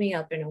opened me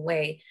up in a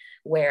way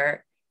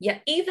where,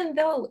 even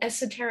though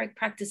esoteric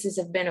practices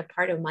have been a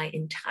part of my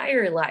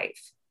entire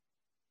life,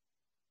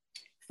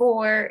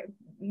 for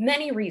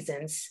many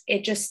reasons,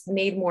 it just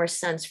made more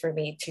sense for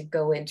me to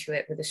go into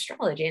it with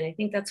astrology. And I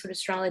think that's what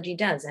astrology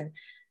does. And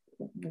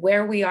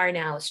where we are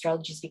now,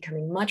 astrology is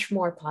becoming much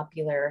more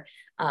popular.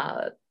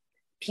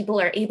 People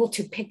are able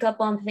to pick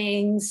up on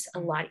things a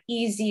lot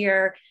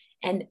easier.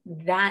 And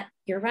that,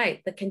 you're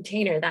right, the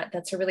container,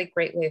 that's a really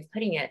great way of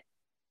putting it.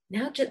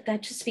 Now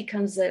that just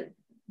becomes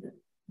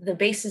the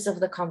basis of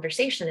the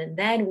conversation. And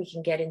then we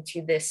can get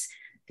into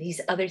these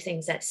other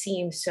things that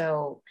seem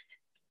so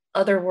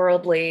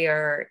otherworldly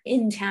or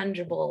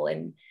intangible,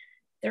 and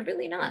they're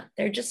really not.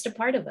 They're just a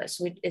part of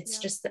us.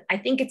 Just, I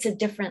think it's a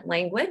different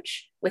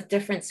language with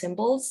different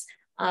symbols,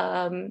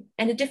 and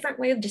a different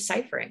way of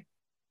deciphering.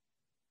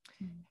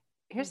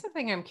 Here's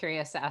something I'm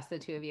curious to ask the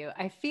two of you.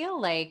 I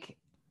feel like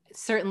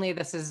certainly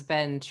this has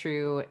been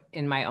true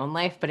in my own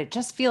life, but it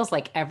just feels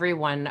like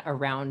everyone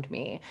around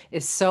me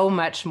is so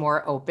much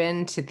more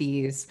open to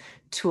these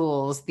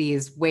tools,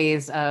 these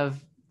ways of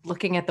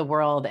looking at the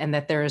world, and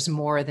that there's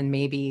more than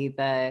maybe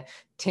the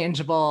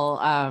tangible,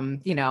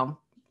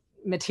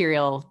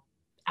 material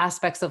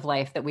aspects of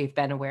life that we've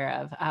been aware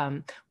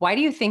of. Why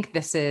do you think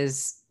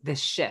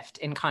this shift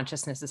in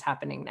consciousness is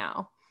happening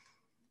now?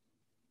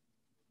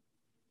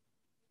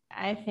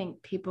 I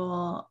think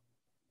people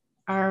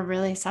are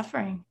really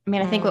suffering. I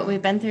mean, I think what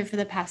we've been through for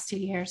the past 2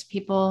 years,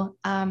 people,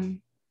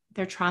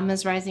 their trauma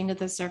is rising to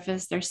the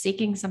surface. They're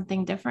seeking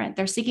something different.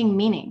 They're seeking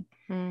meaning.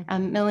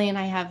 Millie and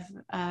I have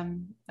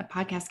a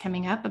podcast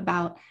coming up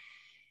about,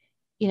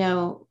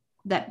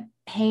 that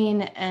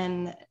pain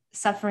and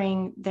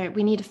suffering there.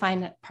 We need to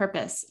find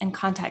purpose and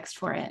context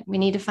for it. We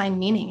need to find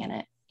meaning in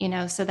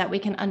it, so that we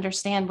can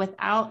understand.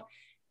 Without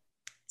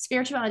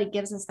spirituality,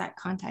 gives us that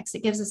context.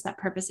 It gives us that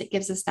purpose. It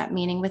gives us that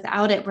meaning.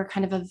 Without it, we're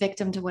kind of a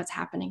victim to what's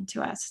happening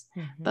to us.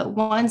 But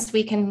once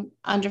we can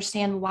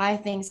understand why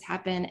things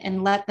happen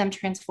and let them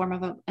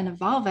transform and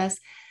evolve us,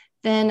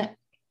 then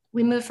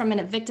we move from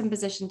a victim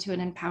position to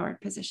an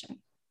empowered position.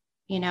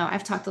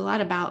 I've talked a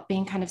lot about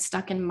being kind of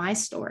stuck in my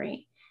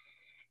story.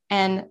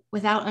 And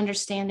without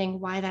understanding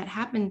why that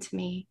happened to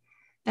me,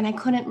 then I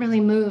couldn't really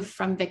move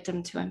from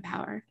victim to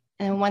empowered.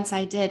 And once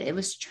I did, it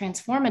was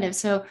transformative.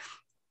 So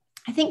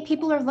I think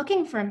people are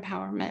looking for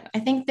empowerment. I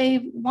think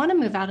they want to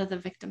move out of the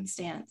victim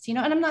stance, and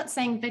I'm not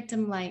saying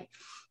victim like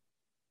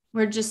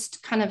we're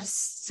just kind of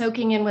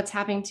soaking in what's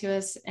happening to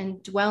us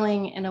and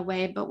dwelling in a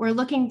way, but we're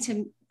looking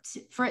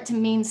for it to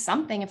mean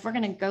something. If we're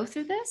going to go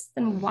through this,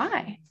 then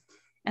why?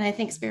 And I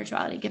think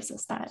spirituality gives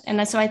us that.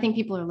 And so I think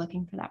people are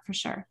looking for that for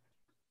sure.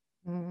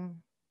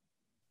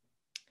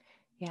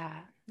 Yeah.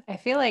 I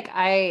feel like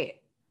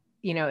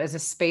as a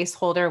space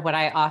holder, what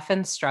I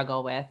often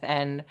struggle with,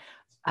 and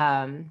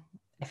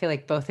I feel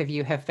like both of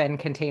you have been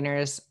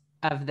containers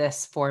of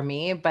this for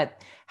me,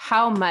 but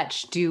how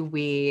much do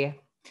we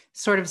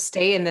sort of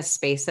stay in the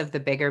space of the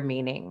bigger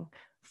meaning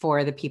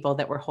for the people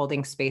that we're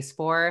holding space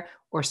for,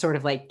 or sort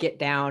of like get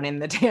down in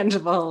the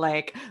tangible,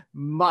 like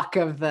muck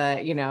of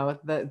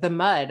the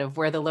mud of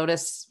where the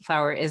lotus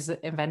flower is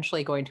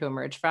eventually going to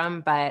emerge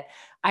from. But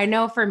I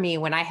know for me,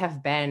 when I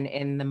have been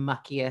in the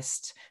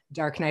muckiest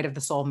dark night of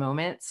the soul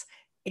moments,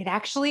 it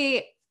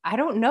actually, I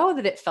don't know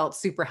that it felt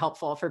super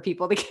helpful for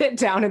people to get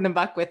down in the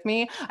muck with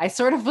me. I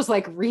sort of was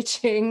like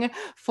reaching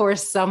for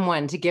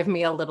someone to give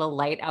me a little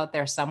light out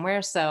there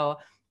somewhere. So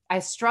I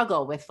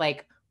struggle with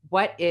like,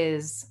 what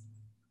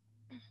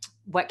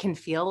can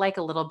feel like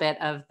a little bit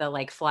of the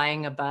like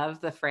flying above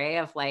the fray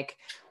of like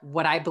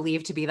what I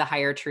believe to be the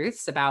higher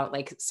truths about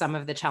like some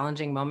of the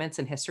challenging moments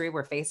in history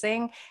we're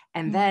facing.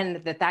 And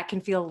then that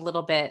can feel a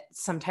little bit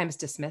sometimes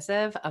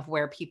dismissive of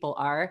where people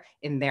are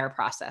in their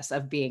process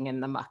of being in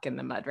the muck and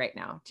the mud right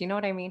now. Do you know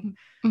what I mean?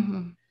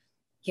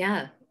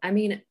 Yeah. I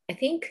mean, I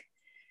think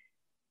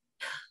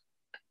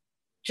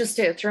just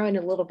to throw in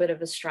a little bit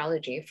of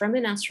astrology, from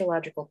an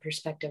astrological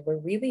perspective, we're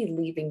really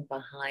leaving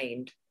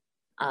behind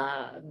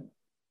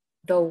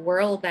the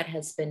world that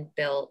has been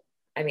built,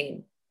 I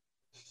mean,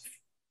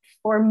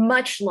 for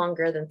much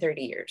longer than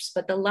 30 years,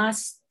 but the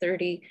last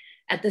 30,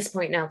 at this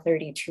point now,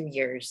 32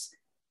 years,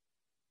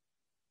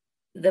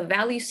 the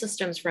value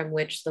systems from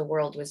which the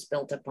world was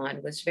built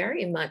upon was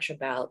very much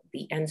about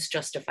the ends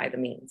justify the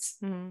means.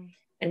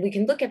 And we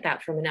can look at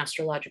that from an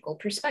astrological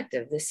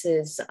perspective. This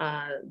is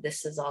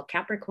all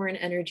Capricorn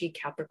energy.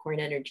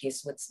 Capricorn energy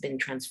is what's been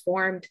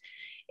transformed.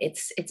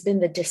 It's been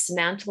the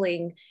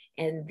dismantling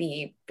and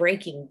the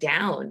breaking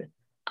down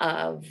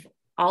of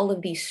all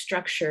of these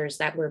structures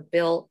that were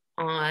built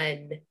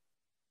on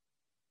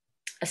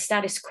a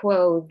status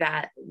quo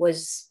that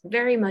was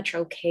very much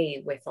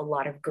okay with a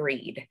lot of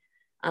greed,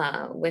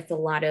 with a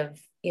lot of,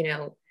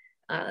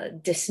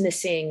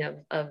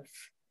 dismissing of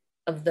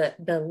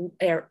the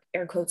air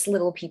quotes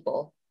little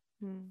people,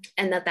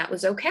 and that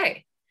was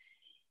okay.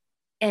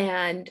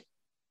 And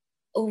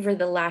over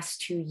the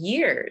last 2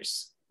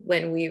 years,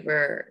 when we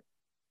were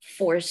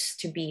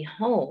forced to be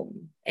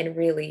home and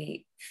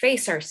really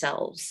face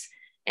ourselves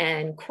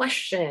and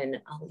question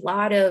a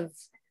lot of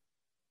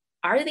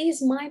are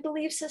these my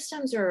belief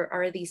systems, or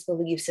are these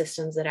belief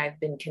systems that I've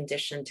been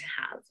conditioned to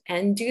have?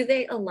 And do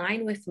they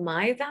align with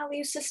my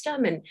value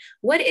system? And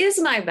what is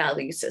my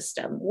value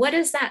system? What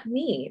does that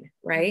mean,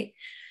 right?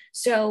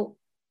 So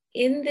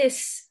in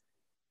this,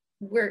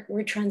 we're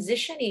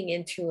transitioning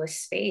into a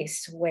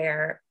space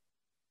where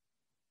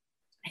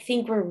I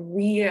think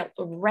we're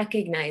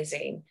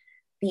recognizing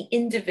the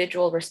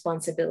individual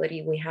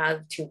responsibility we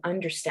have to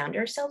understand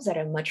ourselves at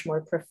a much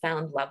more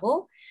profound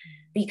level,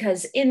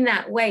 because in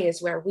that way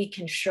is where we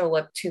can show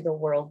up to the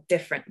world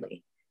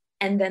differently.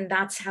 And then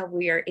that's how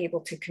we are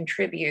able to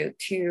contribute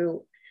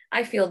to,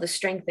 I feel, the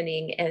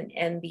strengthening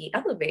and the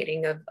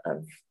elevating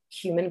of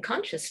human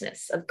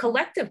consciousness, of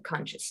collective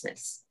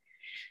consciousness.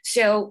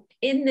 So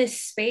in this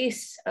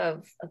space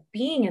of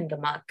being in the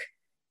muck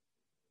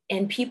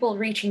and people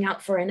reaching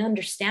out for an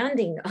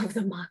understanding of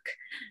the muck,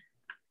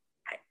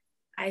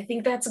 I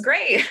think that's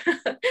great.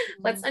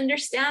 Let's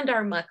understand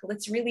our muck.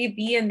 Let's really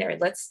be in there.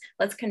 Let's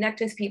connect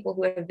with people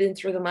who have been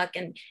through the muck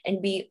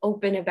and be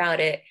open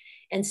about it,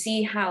 and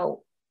see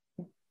how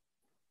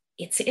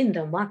it's in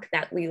the muck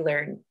that we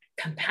learn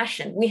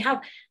compassion.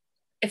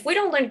 If we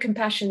don't learn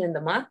compassion in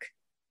the muck,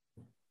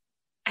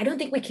 I don't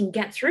think we can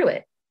get through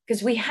it,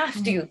 because we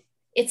have to.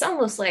 It's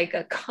almost like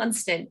a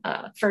constant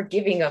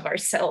forgiving of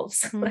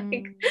ourselves.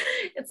 Like,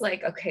 it's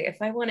like, okay,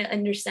 if I want to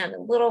understand a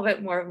little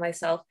bit more of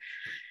myself,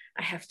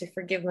 I have to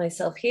forgive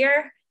myself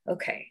here.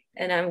 Okay.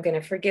 And I'm going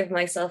to forgive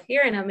myself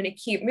here, and I'm going to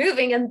keep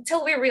moving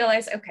until we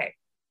realize, okay,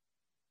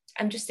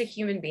 I'm just a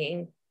human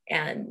being,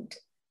 and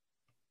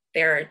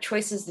there are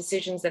choices,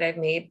 decisions that I've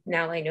made.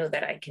 Now I know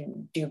that I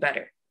can do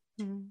better.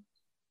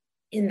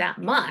 In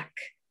that muck,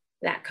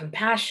 that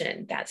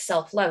compassion, that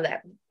self-love,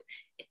 that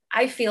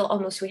I feel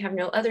almost we have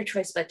no other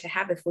choice but to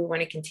have if we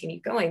want to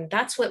continue going.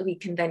 That's what we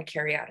can then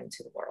carry out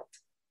into the world.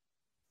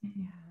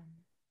 Yeah.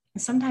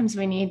 Sometimes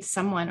we need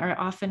someone, or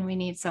often we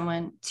need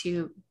someone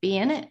to be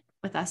in it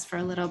with us for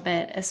a little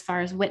bit, as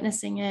far as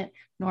witnessing it,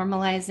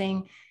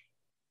 normalizing,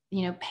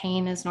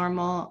 pain is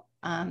normal,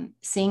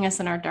 seeing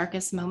us in our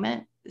darkest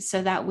moment,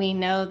 so that we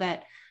know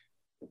that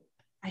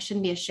I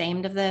shouldn't be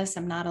ashamed of this.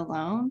 I'm not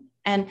alone.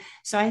 And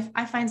so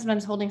I find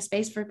sometimes holding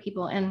space for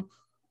people, and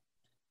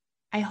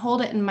I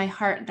hold it in my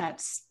heart.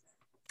 That's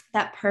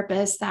that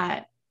purpose,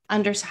 that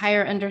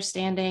higher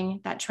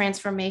understanding, that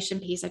transformation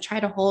piece. I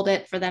try to hold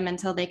it for them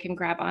until they can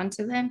grab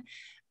onto them.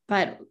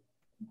 But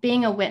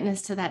being a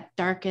witness to that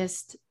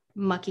darkest,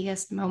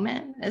 muckiest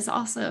moment is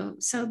also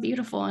so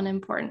beautiful and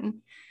important.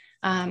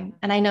 And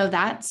I know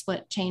that's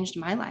what changed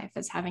my life,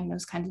 is having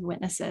those kinds of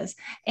witnesses.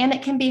 And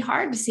it can be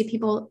hard to see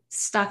people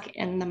stuck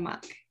in the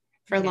muck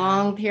for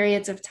long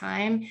periods of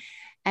time.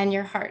 And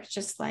your heart's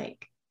just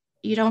like,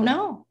 you don't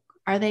know.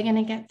 Are they going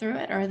to get through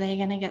it, or are they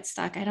going to get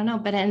stuck? I don't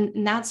know.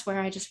 And that's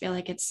where I just feel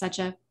like it's such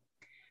a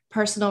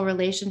personal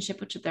relationship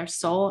with their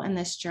soul and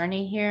this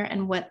journey here,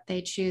 and what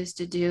they choose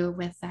to do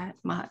with that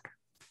muck.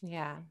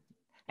 Yeah.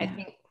 I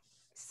think,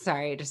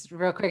 sorry, just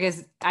real quick,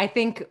 is I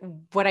think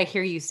what I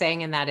hear you saying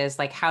in that is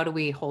like, how do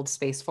we hold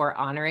space for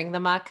honoring the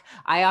muck?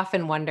 I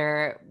often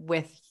wonder,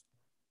 with,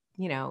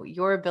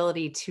 your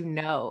ability to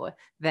know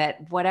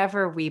that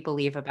whatever we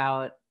believe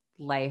about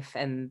life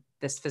and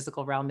this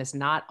physical realm is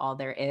not all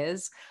there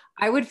is,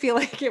 I would feel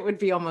like it would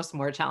be almost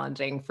more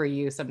challenging for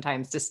you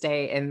sometimes to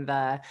stay in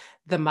the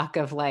muck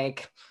of,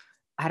 like,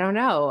 I don't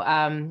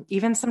know,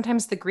 even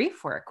sometimes the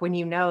grief work, when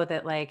you know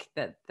that, like,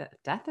 that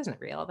death isn't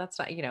real. That's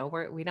not,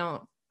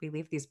 we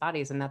leave these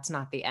bodies, and that's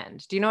not the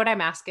end. Do you know what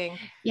I'm asking?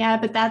 Yeah,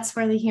 but that's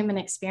where the human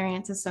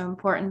experience is so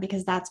important,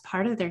 because that's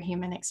part of their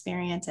human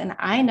experience. And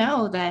I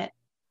know that,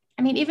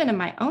 even in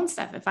my own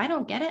stuff, if I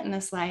don't get it in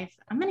this life,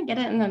 I'm going to get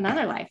it in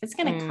another life. It's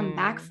going to come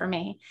back for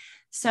me.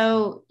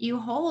 So you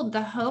hold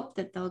the hope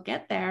that they'll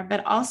get there,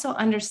 but also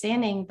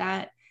understanding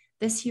that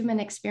this human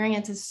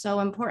experience is so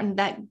important,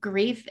 that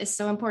grief is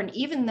so important,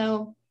 even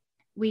though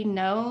we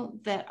know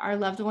that our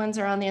loved ones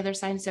are on the other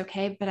side, it's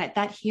okay, but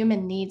that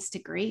human needs to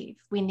grieve.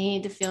 We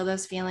need to feel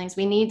those feelings.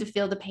 We need to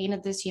feel the pain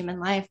of this human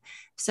life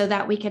so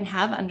that we can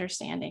have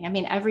understanding.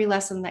 Every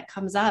lesson that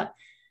comes up,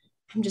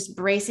 I'm just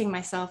bracing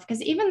myself,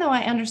 because even though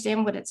I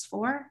understand what it's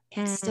for,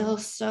 it's still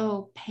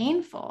so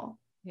painful,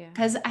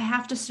 because I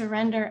have to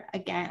surrender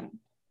again.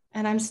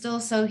 And I'm still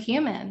so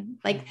human.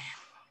 Like,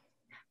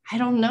 I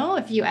don't know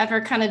if you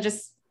ever surf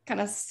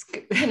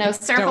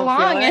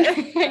along. And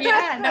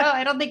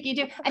I don't think you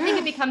do. I think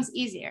it becomes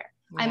easier.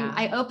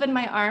 I open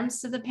my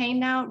arms to the pain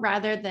now,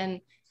 rather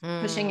than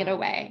pushing it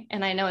away.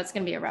 And I know it's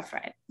going to be a rough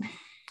ride.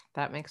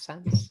 That makes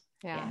sense.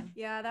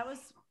 Yeah, that was,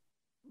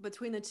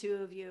 between the two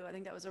of you, I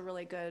think that was a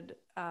really good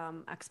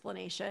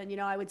explanation.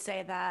 I would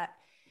say that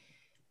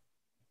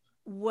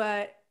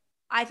what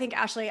I think,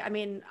 Ashley,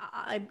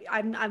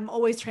 I'm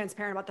always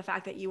transparent about the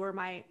fact that you were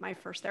my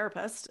first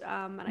therapist.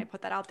 And I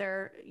put that out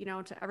there,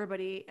 to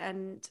everybody.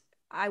 And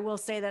I will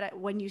say that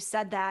when you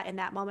said that, in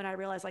that moment, I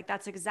realized, like,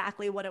 that's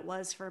exactly what it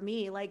was for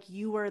me. Like,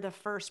 you were the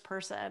first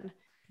person.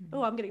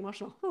 Oh, I'm getting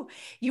emotional. Oh,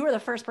 you were the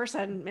first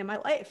person in my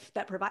life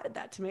that provided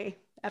that to me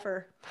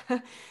ever.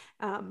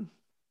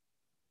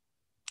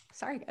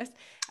 Sorry, guys.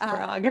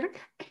 We're all gonna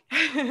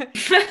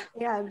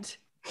And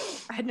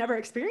I had never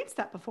experienced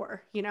that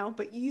before,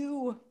 but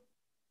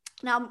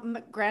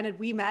granted,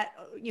 we met,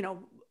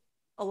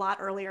 a lot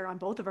earlier on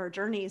both of our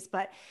journeys,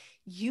 but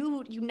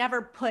you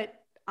never put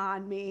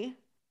on me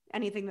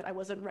anything that I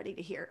wasn't ready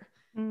to hear.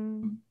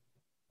 And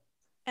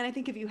I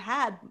think if you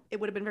had, it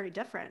would have been very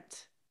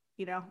different.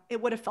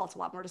 It would have felt a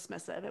lot more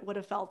dismissive. It would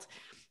have felt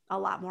a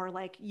lot more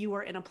like you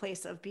were in a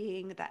place of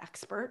being the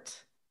expert.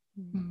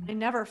 I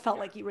never felt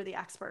like you were the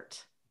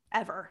expert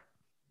ever.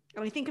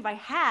 And I think if I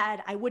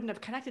had, I wouldn't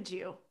have connected to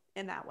you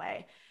in that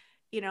way.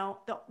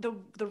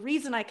 The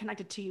reason I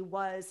connected to you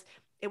was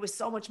it was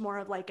so much more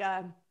of like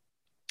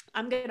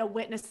I'm going to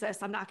witness this.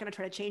 I'm not going to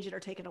try to change it or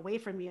take it away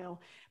from you,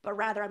 but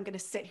rather I'm going to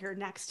sit here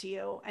next to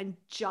you and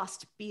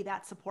just be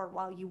that support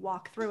while you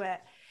walk through it.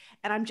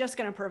 And I'm just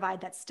going to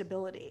provide that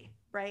stability.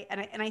 Right.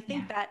 And I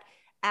think that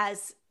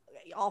as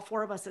all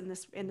four of us in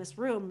this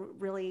room,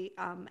 really,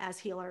 as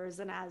healers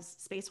and as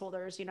space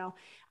holders,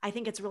 I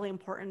think it's really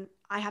important.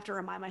 I have to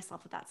remind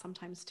myself of that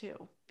sometimes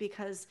too,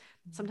 because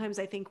sometimes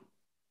I think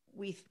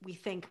we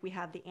think we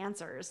have the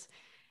answers,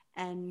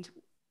 and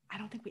I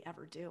don't think we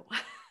ever do.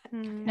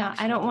 No,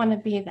 I don't want to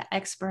be the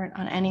expert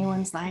on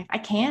anyone's life. I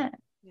can't.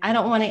 I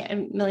don't want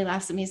to. Millie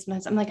laughs at me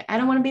sometimes. I'm like, I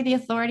don't want to be the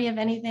authority of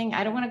anything.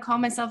 I don't want to call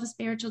myself a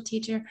spiritual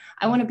teacher.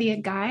 I want to be a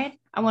guide.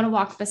 I want to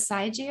walk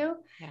beside you.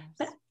 Yes.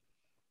 But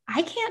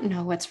I can't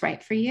know what's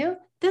right for you.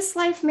 This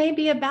life may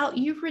be about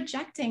you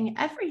rejecting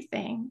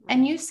everything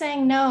and you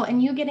saying no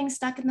and you getting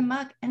stuck in the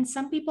muck. And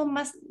some people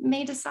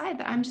may decide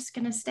that I'm just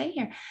going to stay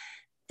here.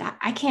 That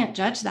I can't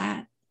judge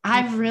that.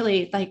 I've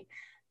really,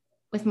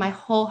 with my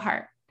whole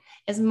heart,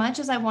 as much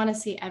as I want to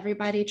see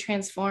everybody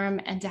transform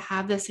and to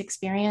have this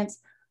experience,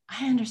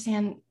 I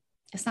understand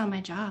it's not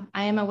my job.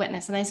 I am a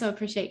witness, and I so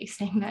appreciate you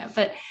saying that,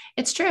 but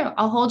it's true.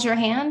 I'll hold your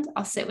hand.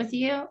 I'll sit with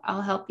you.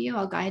 I'll help you.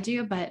 I'll guide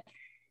you, but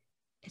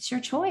it's your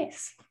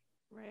choice.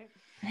 Right.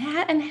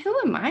 And who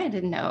am I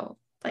to know?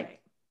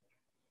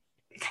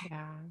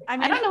 Yeah.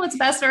 I don't know what's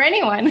best for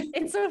anyone.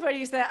 It's so funny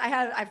you said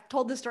I've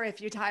told this story a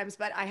few times,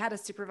 but I had a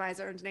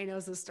supervisor, and Danae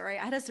knows this story.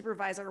 I had a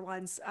supervisor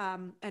once,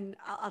 and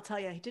I'll tell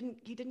you, he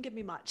didn't give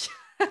me much,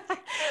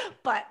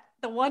 but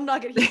the one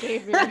nugget he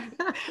gave me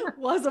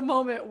was a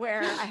moment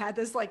where I had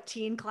this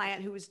teen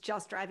client who was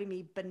just driving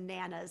me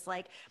bananas.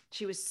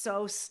 She was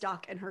so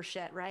stuck in her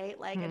shit, right?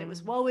 And it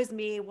was woe is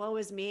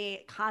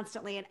me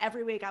constantly. And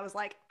every week I was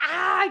like,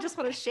 I just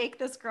want to shake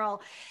this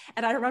girl.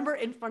 And I remember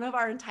in front of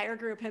our entire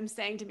group, him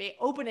saying to me,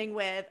 opening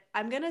with,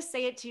 I'm going to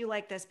say it to you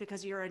like this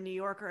because you're a New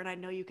Yorker and I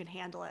know you can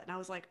handle it. And I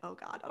was like, oh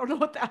God, I don't know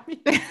what that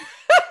means.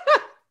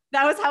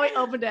 That was how he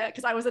opened it,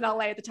 because I was in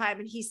LA at the time.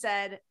 And he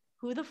said,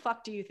 who the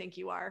fuck do you think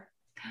you are?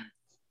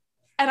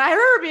 And I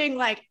remember being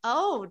like,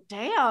 oh,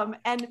 damn.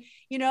 And,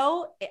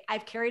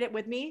 I've carried it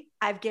with me.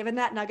 I've given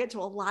that nugget to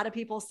a lot of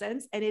people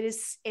since. And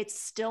it's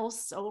still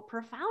so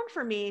profound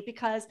for me,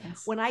 because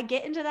when I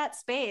get into that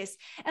space,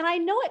 and I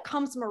know it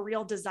comes from a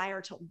real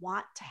desire to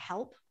want to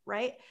help,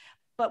 right?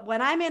 But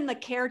when I'm in the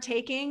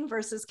caretaking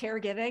versus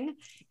caregiving,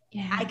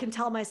 I can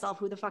tell myself,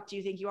 who the fuck do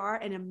you think you are?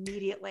 And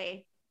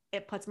immediately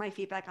it puts my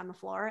feet back on the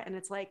floor. And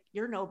it's like,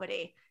 you're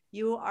nobody.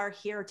 You are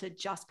here to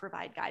just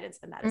provide guidance,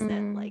 and that is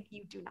it.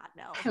 You do not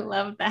know. I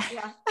love that.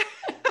 Yeah.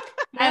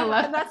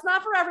 And that's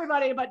not for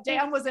everybody, but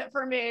damn, was it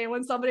for me.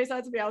 When somebody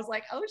said to me, I was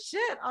like, oh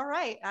shit. All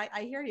right.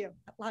 I hear you.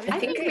 I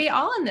think we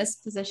all in this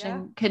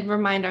position could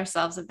remind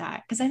ourselves of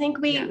that. Cause I think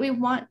we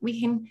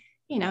can,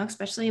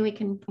 especially we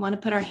can want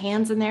to put our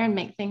hands in there and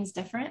make things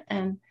different.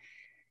 And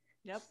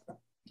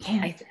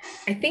I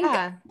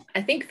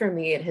think for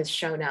me, it has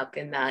shown up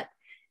in that,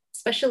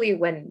 especially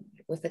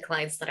with the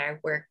clients that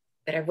I've worked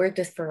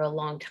with for a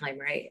long time,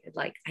 right?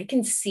 I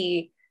can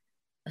see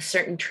a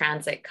certain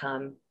transit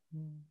come,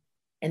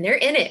 and they're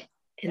in it,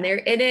 and they're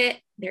in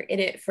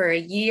it for a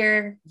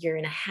year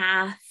and a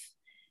half.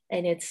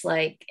 And it's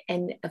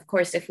and of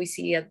course, if we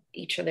see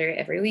each other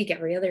every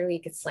other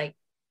week,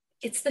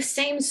 it's the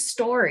same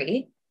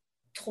story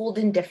told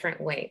in different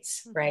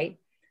ways, right?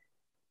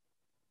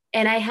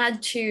 And I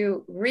had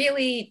to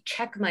really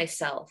check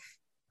myself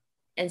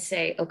and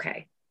say,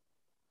 okay,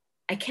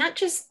 I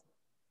can't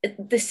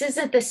this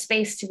isn't the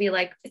space to be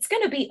it's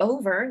going to be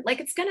over.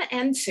 It's going to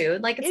end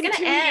soon. It's going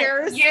to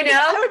end, years.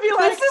 I would be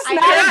this is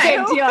not a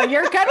big deal.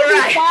 You're going to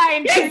be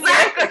fine.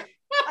 Exactly.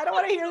 I don't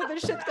want to hear that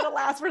this shit's going to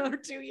last for another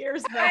 2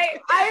 years. Right.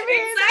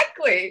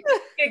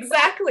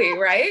 Exactly.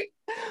 Right.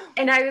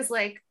 And I was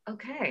like,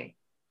 okay.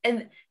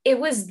 And it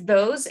was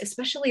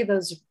especially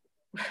those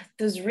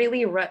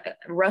really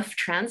rough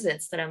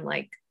transits that I'm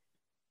like,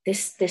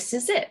 this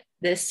is it.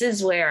 This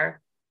is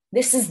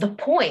the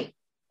point,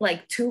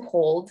 to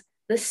hold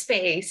the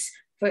space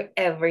for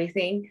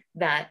everything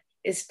that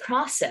is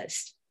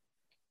processed.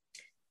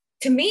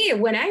 To me,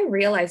 when I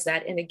realized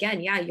that, and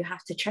again, you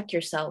have to check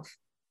yourself.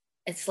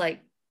 It's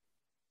it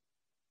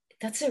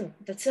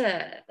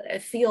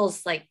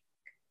feels like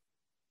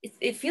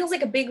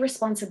a big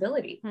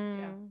responsibility,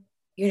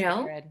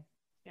 Sacred.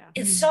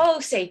 It's so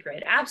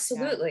sacred.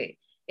 Absolutely.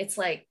 It's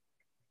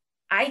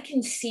I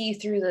can see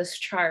through this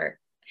chart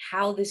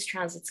how this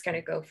transit's going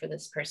to go for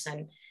this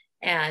person.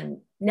 And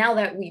now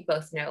that we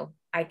both know,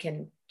 I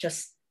can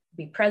just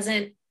be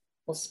present,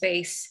 hold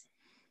space.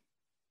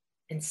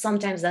 And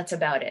sometimes that's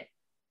about it.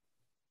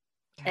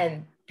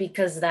 And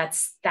because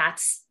that's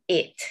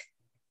it.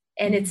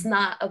 And it's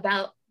not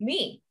about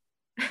me.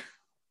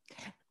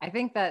 I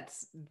think that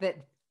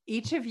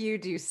each of you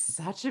do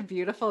such a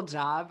beautiful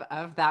job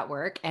of that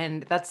work.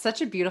 And that's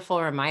such a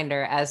beautiful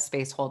reminder as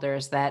space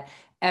holders that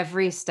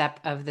every step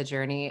of the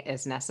journey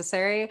is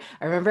necessary.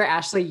 I remember,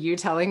 Ashley, you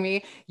telling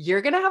me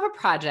you're going to have a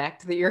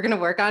project that you're going to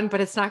work on,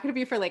 but it's not going to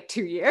be for like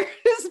 2 years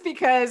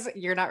because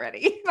you're not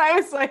ready. And I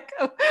was like,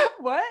 oh,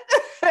 what?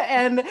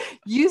 And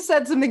you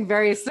said something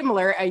very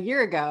similar a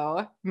year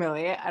ago,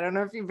 Millie. I don't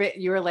know if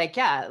you were like,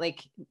 yeah,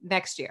 like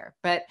next year,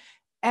 but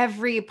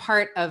every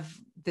part of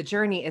the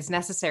journey is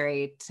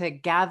necessary to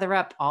gather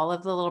up all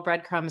of the little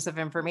breadcrumbs of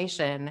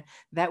information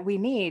that we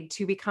need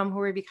to become who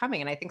we're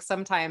becoming. And I think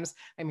sometimes,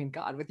 I mean,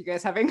 God, with you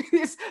guys having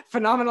these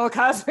phenomenal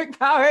cosmic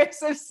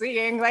powers of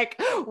seeing like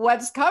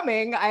what's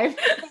coming, I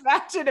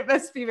imagine it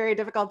must be very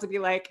difficult to be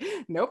like,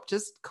 nope,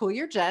 just cool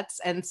your jets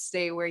and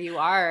stay where you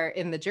are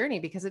in the journey,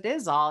 because it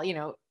is all, you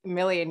know,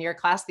 Millie, in your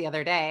class the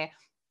other day,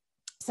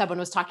 someone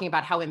was talking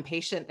about how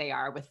impatient they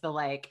are with the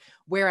like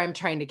where I'm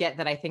trying to get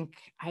that I think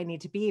I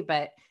need to be.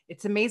 But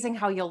it's amazing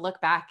how you'll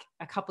look back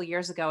a couple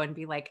years ago and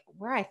be like,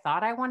 where I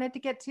thought I wanted to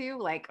get to,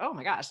 like, oh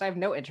my gosh, I have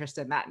no interest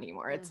in that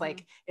anymore. It's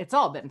like, it's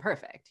all been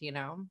perfect, you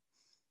know?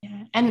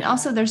 Yeah. And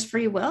also there's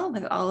free will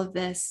with all of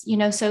this, you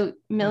know, so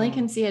Millie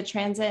can see a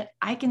transit.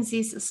 I can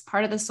see this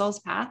part of the soul's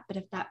path, but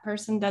if that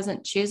person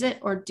doesn't choose it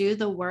or do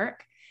the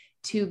work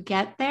to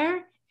get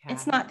there,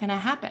 it's not going to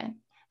happen.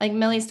 Like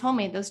Millie's told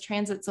me, those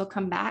transits will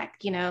come back,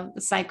 you know,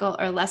 the cycle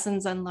or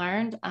lessons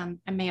unlearned. I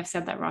may have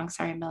said that wrong.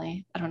 Sorry,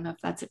 Millie. I don't know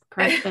if that's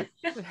correct, but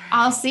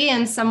I'll see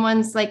in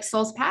someone's like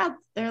soul's path,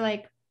 they're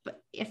like,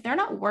 but if they're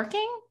not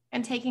working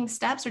and taking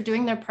steps or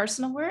doing their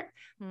personal work,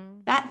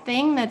 that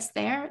thing that's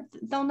there,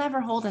 they'll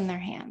never hold in their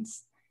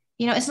hands.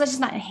 You know, it's just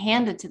not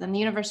handed to them. The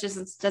universe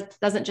just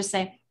doesn't just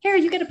say, here,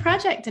 you get a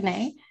project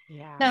today.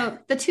 Yeah. No,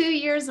 the 2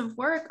 years of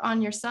work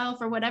on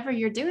yourself or whatever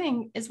you're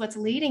doing is what's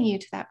leading you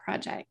to that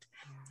project.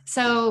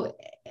 So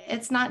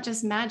it's not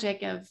just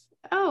magic of,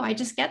 oh, I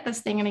just get this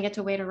thing and I get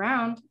to wait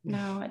around.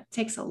 No, it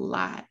takes a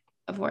lot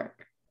of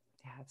work.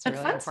 Yeah, it's a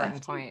really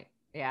important point.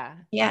 Yeah.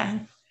 Yeah.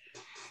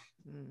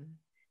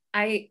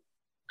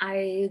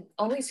 I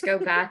always go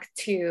back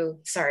to,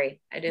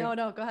 sorry, I didn't.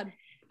 No, go ahead.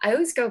 I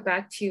always go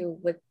back to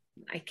what,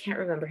 I can't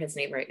remember his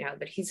name right now,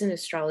 but he's an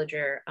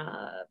astrologer.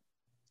 And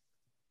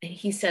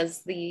he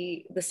says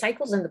the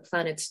cycles and the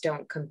planets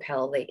don't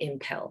compel, they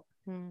impel.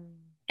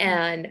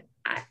 And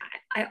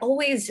I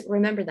always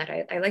remember that.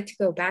 I like to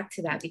go back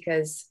to that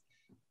because,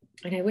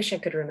 and I wish I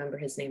could remember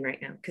his name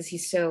right now because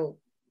he's so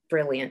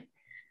brilliant.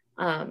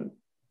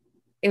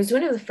 It was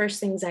one of the first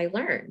things I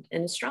learned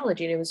in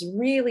astrology. And it was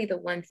really the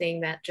one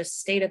thing that just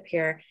stayed up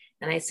here.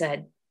 And I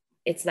said,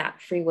 it's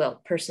that free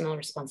will, personal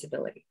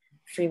responsibility,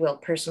 free will,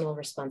 personal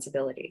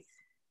responsibility.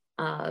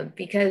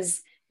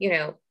 Because, you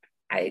know,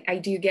 I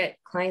do get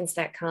clients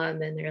that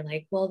come and they're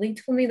like, well, they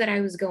told me that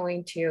I was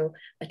going to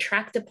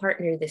attract a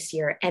partner this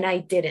year and I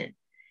didn't.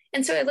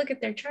 And so I look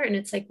at their chart and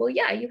it's like, well,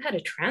 yeah, you had a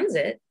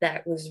transit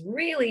that was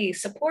really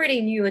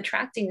supporting you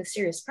attracting a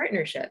serious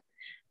partnership.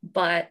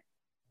 But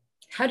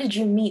how did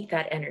you meet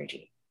that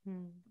energy?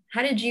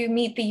 How did you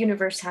meet the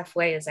universe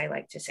halfway, as I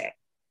like to say?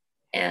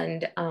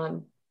 And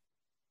I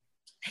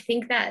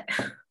think that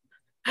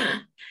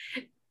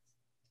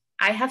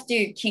I have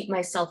to keep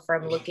myself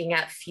from looking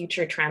at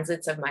future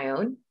transits of my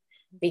own,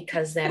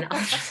 because then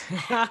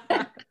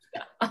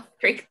I'll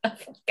freak the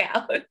fuck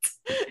out.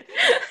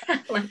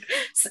 Like,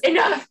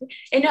 enough.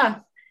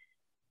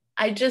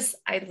 I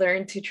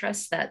learned to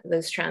trust that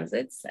those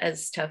transits,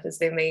 as tough as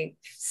they may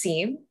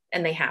seem,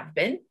 and they have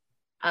been,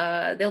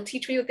 they'll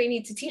teach me what they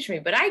need to teach me,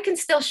 but I can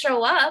still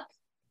show up,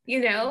 you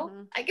know,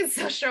 I can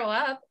still show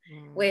up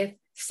with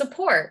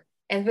support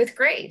and with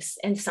grace.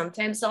 And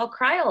sometimes I'll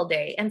cry all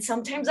day and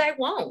sometimes I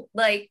won't.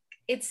 Like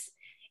it's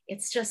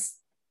just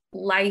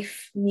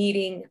life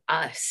meeting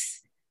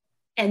us.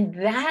 And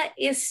that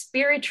is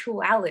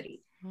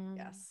spirituality.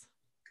 Yes.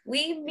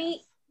 We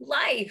meet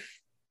life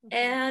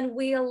and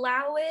we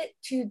allow it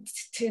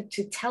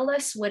to tell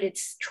us what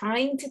it's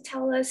trying to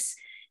tell us.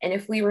 And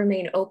if we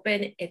remain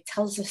open, it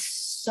tells us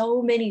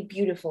so many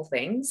beautiful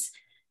things.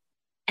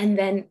 And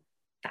then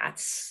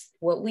that's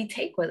what we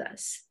take with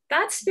us.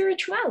 That's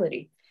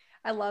spirituality.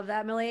 I love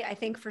that, Millie. I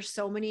think for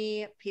so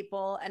many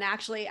people, and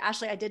actually,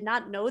 Ashley, I did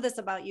not know this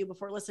about you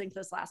before listening to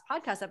this last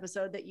podcast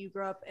episode, that you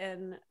grew up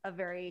in a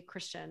very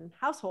Christian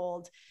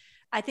household.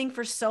 I think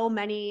for so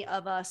many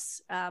of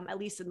us, at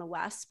least in the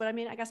West, but I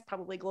mean, I guess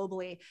probably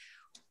globally,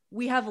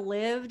 we have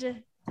lived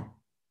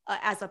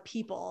as a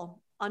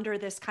people under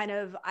this kind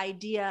of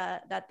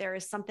idea that there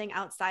is something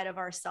outside of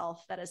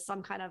ourselves that is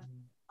some kind of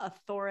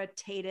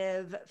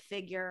authoritative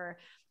figure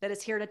that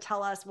is here to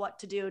tell us what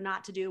to do,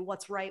 not to do,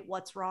 what's right,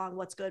 what's wrong,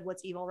 what's good,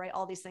 what's evil, right?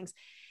 All these things.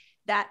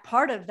 that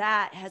part of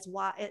that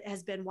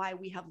has been why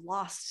we have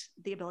lost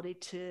the ability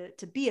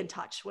to be in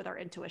touch with our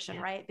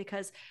intuition, right?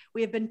 Because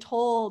we have been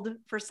told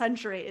for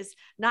centuries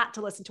not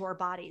to listen to our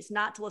bodies,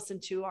 not to listen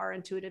to our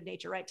intuitive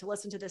nature, right? To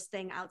listen to this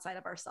thing outside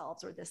of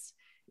ourselves, or this,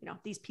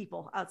 these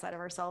people outside of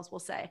ourselves, we'll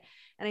say.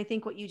 And I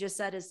think what you just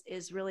said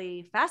is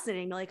really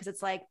fascinating, Millie, because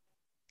it's like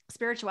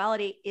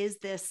spirituality is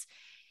this,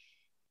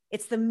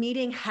 it's the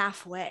meeting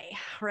halfway,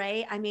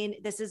 right? I mean,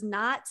 this is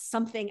not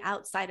something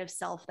outside of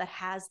self that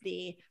has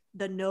the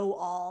know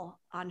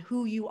all on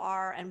who you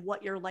are and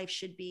what your life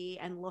should be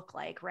and look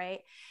like,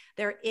 right?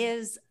 There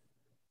is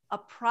a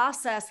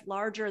process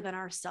larger than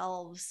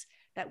ourselves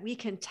that we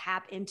can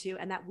tap into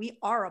and that we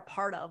are a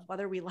part of,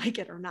 whether we like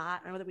it or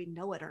not, or whether we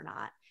know it or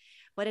not.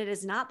 But it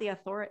is not the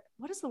authority.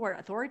 What is the word?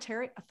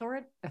 Authority.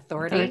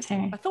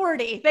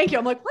 Thank you.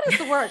 I'm like, what is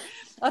the word?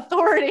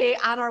 Authority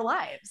on our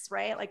lives,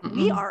 right? Like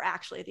we are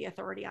actually the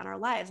authority on our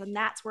lives. And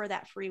that's where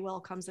that free will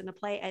comes into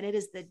play. And it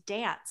is the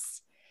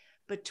dance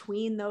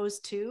between those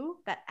two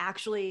that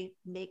actually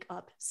make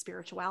up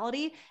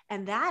spirituality.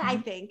 And that I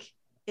think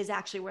is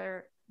actually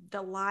where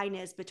the line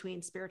is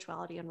between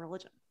spirituality and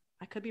religion.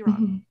 I could be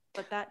wrong,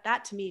 but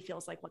that to me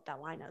feels like what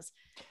that line is.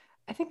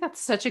 I think that's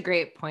such a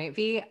great point,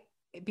 V,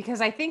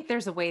 because I think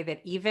there's a way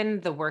that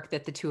even the work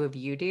that the two of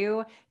you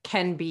do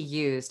can be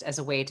used as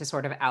a way to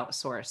sort of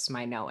outsource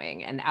my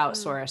knowing and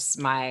outsource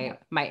my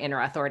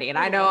inner authority. And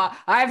I know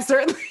I've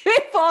certainly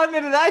fallen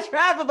into that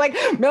trap of like,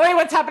 Millie,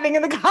 what's happening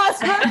in the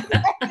cosmos?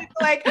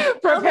 Like,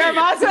 prepare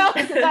myself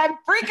because I'm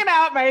freaking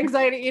out, my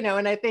anxiety,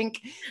 and I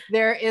think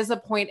there is a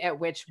point at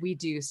which we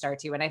do start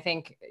to, and I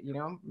think,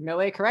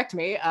 Millie, correct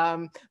me,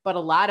 but a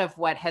lot of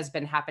what has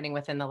been happening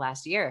within the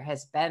last year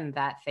has been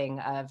that thing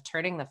of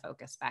turning the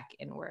focus back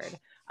inward.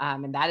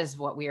 And that is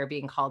what we are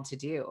being called to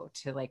do,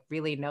 to like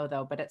really know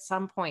though. But at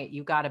some point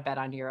you got to bet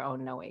on your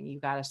own knowing. You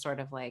got to sort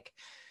of like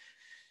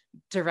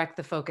direct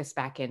the focus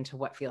back into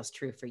what feels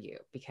true for you,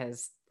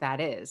 because that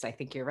is, I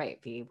think you're right,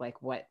 V,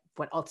 like what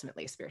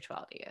ultimately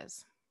spirituality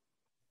is.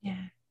 Yeah.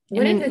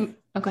 Go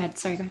ahead.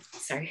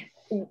 Sorry.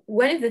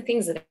 One of the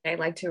things that I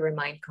like to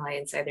remind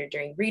clients either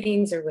during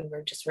readings or when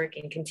we're just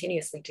working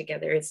continuously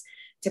together is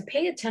to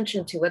pay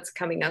attention to what's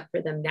coming up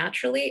for them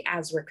naturally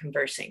as we're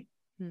conversing.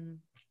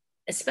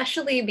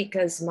 Especially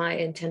because my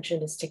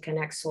intention is to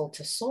connect soul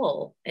to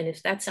soul. And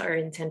if that's our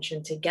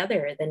intention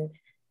together, then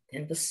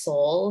the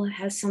soul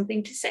has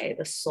something to say.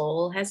 The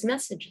soul has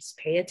messages.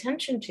 Pay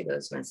attention to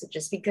those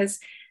messages, because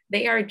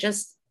they are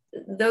just,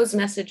 those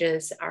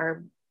messages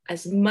are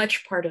as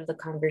much part of the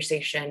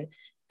conversation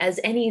as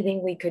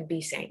anything we could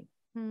be saying.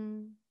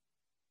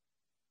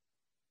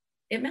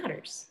 It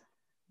matters.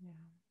 Yeah,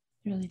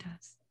 it really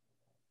does.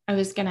 I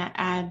was going to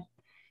add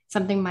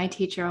something my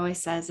teacher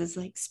always says is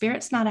like,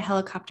 spirit's not a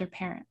helicopter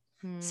parent.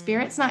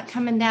 Spirit's not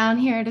coming down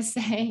here to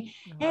say,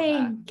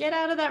 hey, get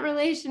out of that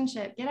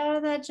relationship, get out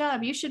of that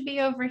job, you should be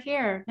over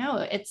here. No,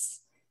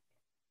 it's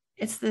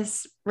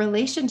this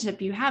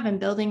relationship you have and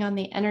building on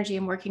the energy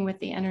and working with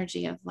the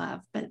energy of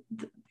love. But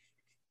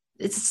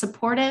it's a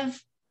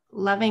supportive,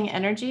 loving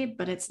energy,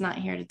 but it's not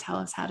here to tell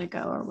us how to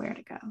go or where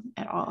to go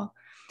at all.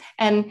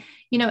 And,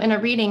 in a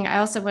reading, I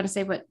also want to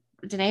say what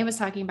Danae was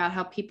talking about,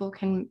 how people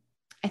can,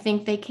 I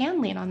think they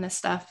can lean on this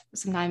stuff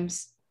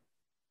sometimes,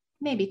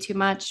 maybe too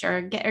much,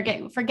 or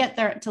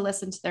forget to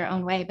listen to their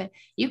own way. But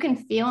you can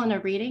feel in a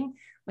reading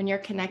when you're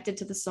connected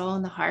to the soul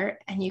and the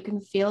heart, and you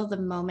can feel the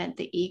moment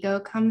the ego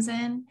comes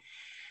in.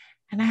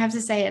 And I have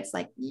to say, it's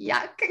like,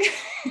 yuck.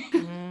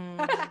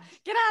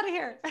 Get out of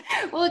here.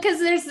 Well, because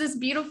there's this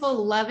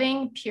beautiful,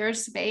 loving, pure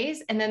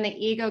space. And then the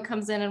ego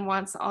comes in and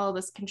wants all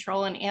this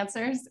control and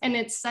answers. And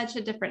it's such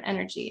a different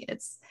energy.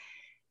 It's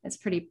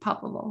pretty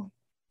palpable.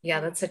 Yeah,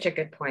 that's such a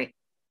good point.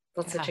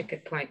 Such a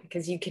good point,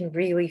 because you can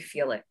really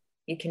feel it.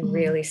 You can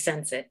really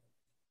sense it.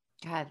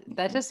 God,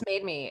 that just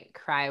made me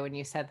cry when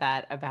you said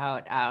that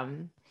about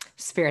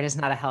spirit is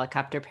not a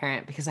helicopter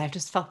parent, because I've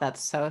just felt that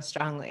so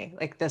strongly.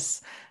 Like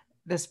this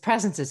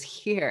presence is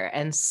here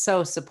and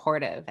so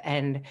supportive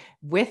and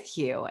with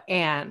you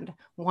and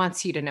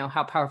wants you to know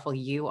how powerful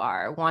you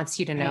are, wants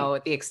you to know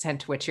the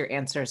extent to which your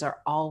answers are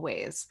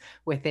always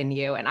within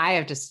you. And I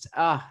have just,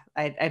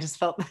 I just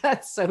felt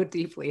that so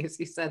deeply as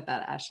you said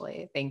that,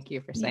 Ashley. Thank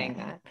you for saying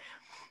that.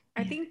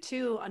 I think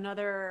too,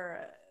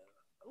 another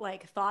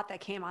like thought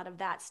that came out of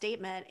that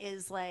statement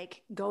is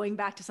like going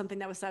back to something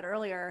that was said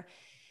earlier.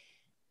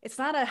 It's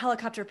not a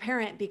helicopter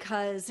parent,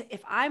 because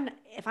if I'm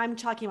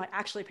talking about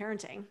actually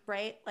parenting,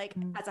 right? Like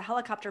as a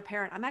helicopter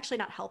parent, I'm actually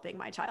not helping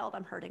my child.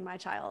 I'm hurting my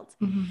child.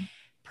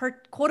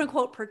 Quote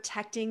unquote,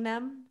 protecting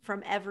them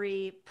from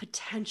every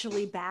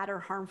potentially bad or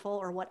harmful,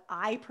 or what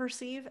I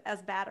perceive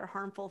as bad or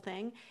harmful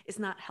thing, is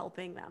not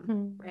helping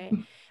them, right?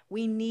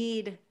 We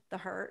need the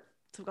hurt.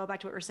 To go back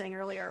to what we were saying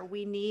earlier,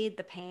 we need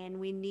the pain,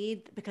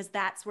 because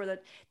that's where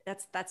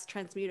that's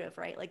transmutive,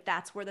 right? Like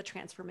that's where the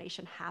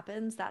transformation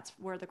happens. That's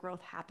where the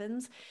growth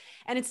happens.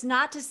 And it's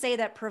not to say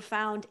that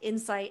profound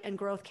insight and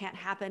growth can't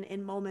happen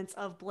in moments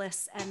of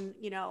bliss and,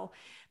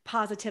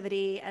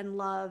 positivity and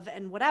love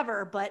and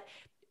whatever, but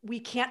we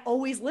can't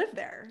always live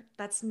there.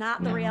 That's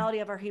not the No. reality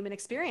of our human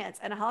experience.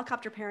 And a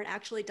helicopter parent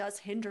actually does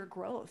hinder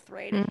growth,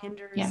 right? It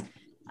hinders,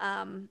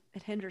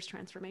 it hinders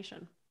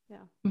transformation. Yeah.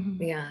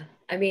 Mm-hmm. Yeah.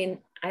 I mean,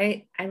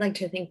 I like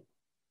to think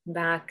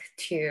back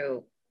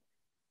to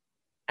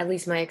at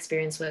least my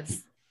experience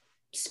with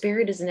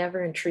spirit is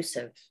never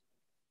intrusive.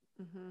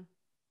 Mm-hmm.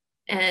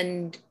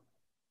 And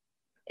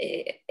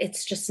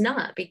it's just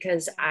not,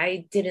 because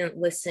I didn't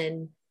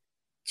listen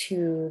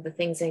to the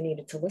things I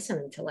needed to listen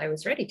until I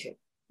was ready to.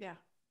 Yeah.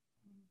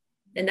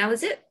 And that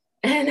was it.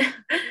 And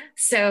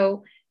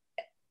so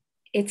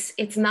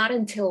it's not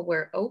until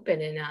we're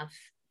open enough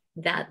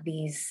that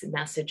these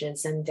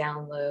messages and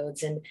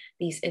downloads and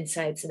these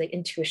insights, the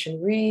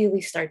intuition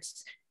really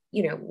starts,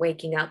 you know,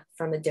 waking up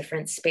from a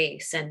different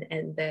space, and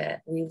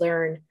we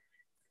learn,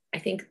 I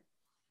think,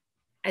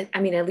 I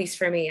mean, at least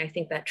for me, I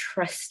think that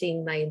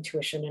trusting my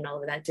intuition and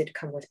all of that did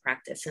come with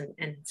practice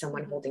and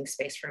someone holding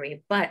space for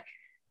me. But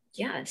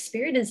yeah,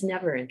 spirit is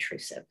never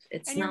intrusive.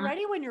 It's and not. You're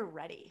ready when you're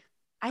ready.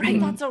 I Right.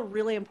 think that's a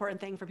really important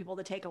thing for people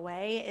to take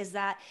away, is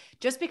that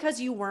just because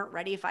you weren't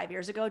ready 5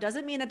 years ago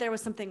doesn't mean that there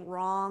was something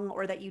wrong,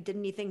 or that you did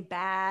anything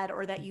bad,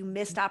 or that you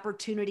missed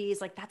opportunities.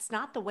 Like, that's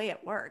not the way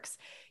it works.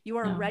 You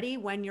are ready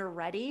when you're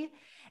ready.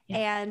 Yeah.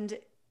 And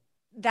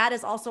that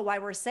is also why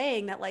we're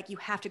saying that, like, you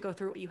have to go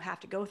through what you have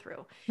to go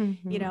through.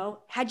 Mm-hmm. You know,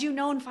 had you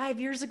known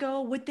 5 years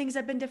ago, would things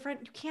have been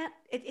different? You can't,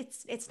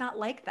 it's not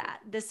like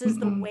that. This is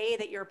the way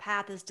that your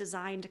path is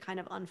designed to kind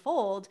of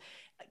unfold,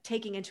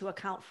 taking into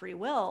account free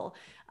will.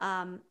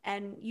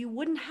 And you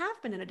wouldn't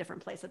have been in a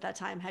different place at that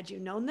time had you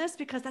known this,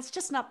 because that's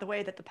just not the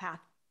way that the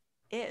path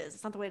is.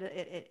 It's not the way that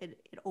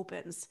it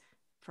opens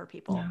for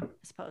people, I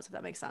suppose, if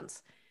that makes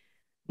sense.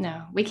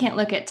 No, we can't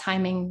look at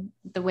timing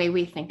the way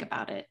we think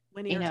about it.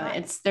 Linear you know,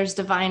 time. there's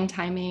divine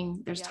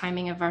timing, there's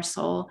timing of our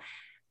soul.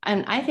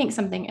 And I think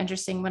something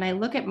interesting when I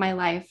look at my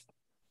life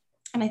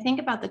and I think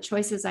about the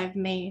choices I've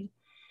made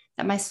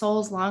that my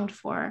soul's longed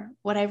for,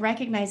 what I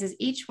recognize is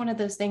each one of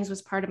those things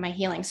was part of my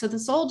healing. So the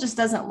soul just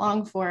doesn't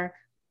long for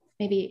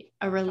maybe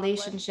a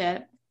relationship.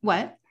 Chocolate.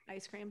 What?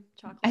 Ice cream,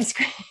 chocolate. Ice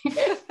cream.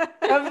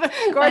 Of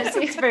course,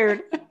 it's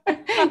food.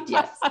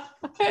 Yes.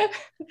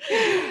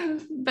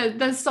 But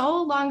the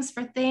soul longs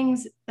for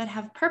things that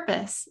have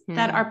purpose,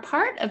 that are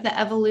part of the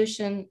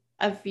evolution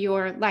of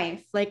your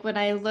life. Like when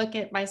I look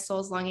at my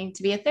soul's longing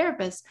to be a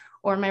therapist,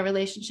 or my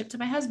relationship to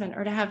my husband,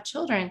 or to have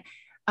children,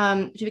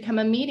 to become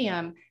a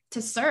medium,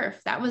 to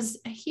surf, that was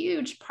a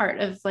huge part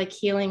of like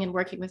healing and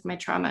working with my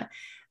trauma.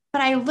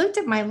 But I looked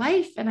at my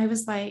life and I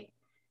was like,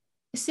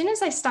 as soon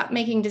as I stopped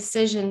making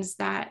decisions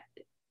that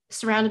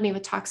surrounded me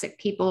with toxic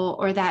people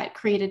or that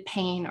created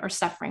pain or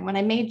suffering, when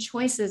I made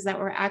choices that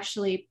were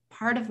actually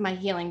part of my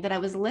healing, that I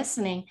was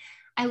listening,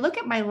 I look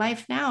at my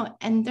life now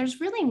and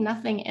there's really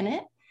nothing in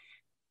it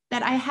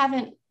that I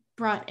haven't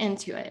brought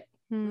into it.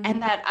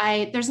 And that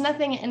there's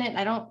nothing in it.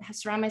 I don't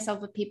surround myself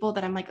with people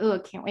that I'm like, oh, I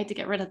can't wait to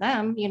get rid of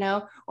them, you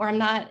know, or I'm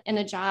not in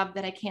a job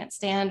that I can't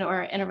stand,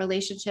 or in a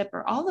relationship,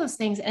 or all those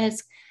things. And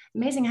it's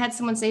amazing. I had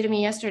someone say to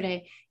me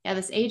yesterday, yeah,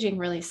 this aging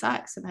really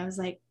sucks. And I was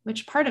like,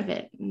 which part of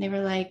it? And they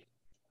were like,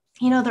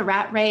 you know, the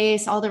rat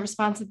race, all the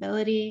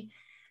responsibility.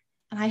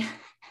 And I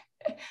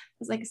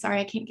was like,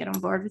 sorry, I can't get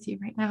on board with you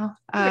right now.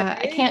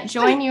 I can't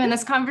join you in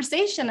this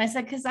conversation. I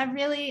said, because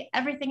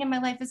everything in my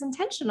life is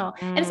intentional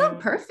and it's not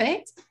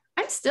perfect.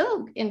 I'm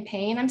still in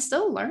pain. I'm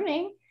still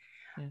learning.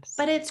 Yes.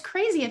 But it's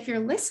crazy. If you're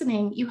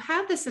listening, you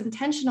have this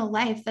intentional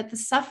life that the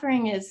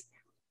suffering is,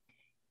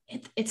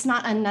 it's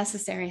not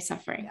unnecessary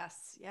suffering.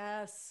 Yes.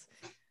 Yes.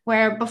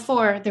 Where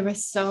before there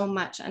was so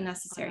much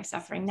unnecessary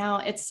suffering. Now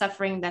it's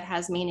suffering that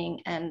has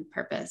meaning and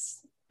purpose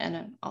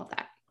and all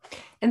that.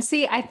 And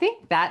see, I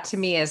think that to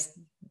me is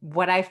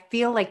what I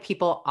feel like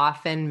people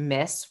often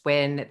miss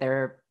when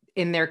they're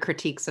in their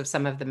critiques of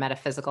some of the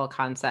metaphysical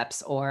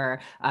concepts,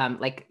 or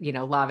like, you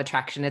know, law of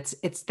attraction.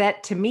 It's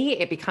that to me,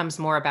 it becomes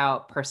more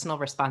about personal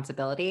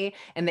responsibility,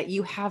 and that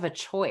you have a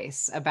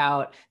choice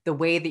about the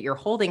way that you're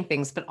holding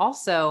things, but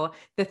also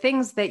the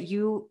things that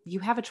you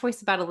have a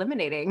choice about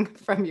eliminating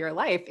from your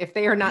life if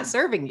they are not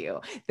serving you.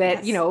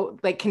 That, you know,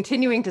 like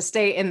continuing to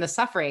stay in the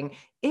suffering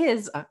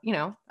is, you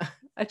know,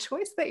 a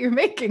choice that you're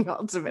making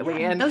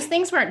ultimately. Yeah, and those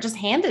things weren't just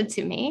handed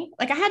to me.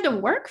 Like I had to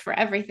work for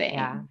everything.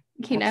 Yeah.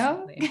 You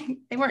know, Absolutely.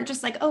 They weren't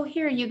just like, oh,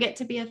 here, you get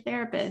to be a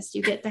therapist,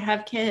 you get to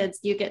have kids,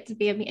 you get to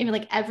be I mean,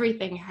 like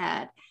everything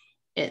had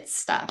its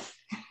stuff.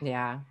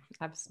 Yeah,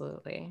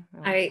 absolutely.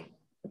 I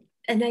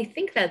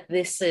think that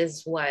this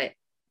is what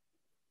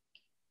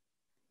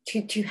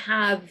to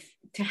have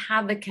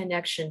a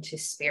connection to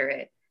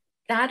spirit.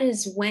 That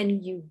is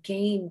when you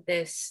gain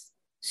this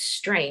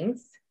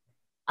strength,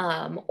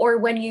 or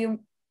when you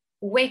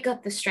wake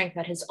up the strength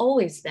that has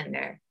always been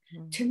there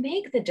to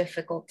make the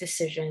difficult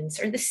decisions,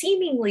 or the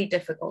seemingly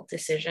difficult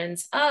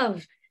decisions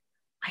of,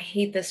 I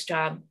hate this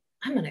job,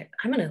 I'm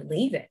gonna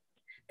leave it.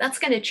 That's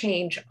gonna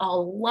change a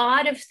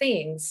lot of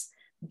things,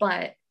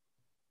 but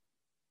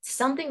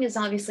something is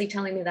obviously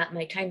telling me that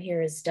my time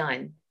here is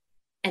done.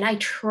 And I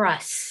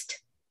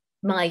trust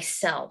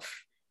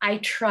myself. I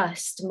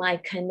trust my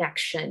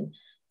connection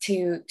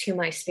to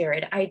my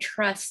spirit. I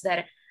trust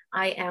that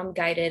I am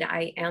guided.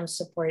 I am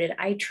supported.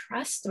 I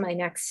trust my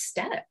next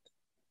step.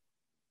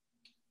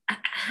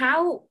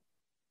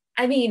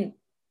 I mean,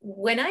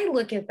 when I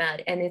look at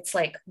that and it's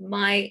like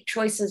my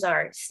choices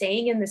are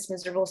staying in this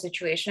miserable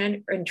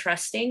situation and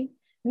trusting,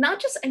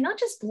 not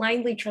just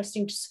blindly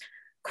trusting, just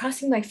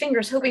crossing my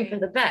fingers, hoping for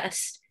the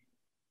best.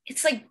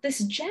 It's like this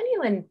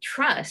genuine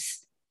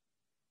trust.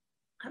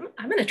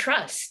 I'm going to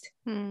trust.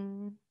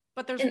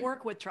 But there's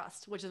work with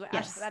trust, which is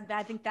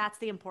I think that's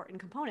the important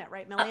component,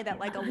 right, Millie? That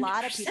like 100%. A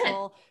lot of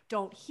people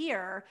don't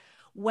hear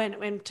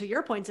when to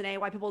your point today,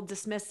 why people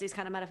dismiss these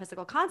kind of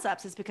metaphysical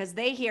concepts is because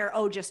they hear,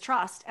 oh, just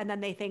trust. And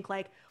then they think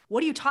like,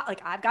 what are you talking?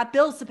 Like, I've got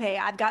bills to pay.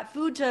 I've got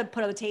food to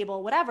put on the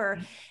table, whatever.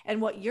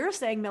 And what you're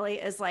saying, Millie,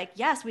 is like,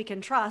 yes, we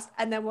can trust.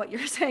 And then what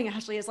you're saying,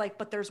 Ashley, is like,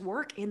 but there's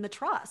work in the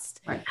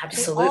trust. Right.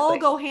 Absolutely. They all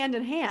go hand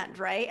in hand,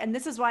 right? And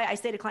this is why I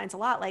say to clients a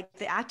lot, like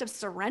the act of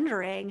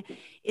surrendering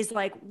is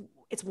like,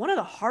 it's one of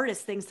the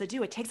hardest things to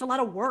do. It takes a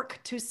lot of work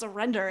to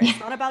surrender. It's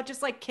not about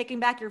just like kicking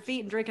back your feet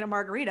and drinking a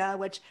margarita,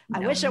 which I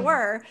wish it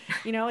were.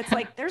 You know, it's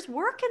like there's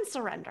work in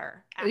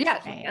surrender. Actually.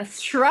 Yeah.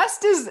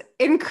 Trust is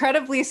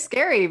incredibly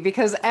scary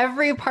because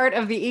every part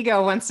of the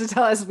ego wants to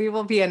tell us we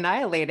will be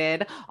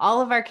annihilated. All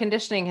of our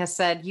conditioning has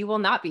said, you will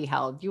not be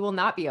held. You will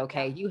not be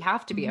okay. You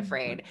have to be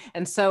afraid.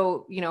 And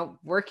so, you know,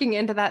 working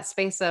into that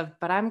space of,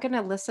 but I'm going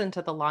to listen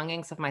to the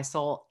longings of my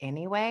soul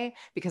anyway,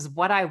 because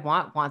what I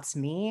want wants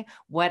me.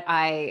 What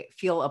I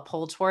feel a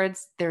pull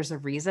towards, there's a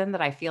reason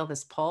that I feel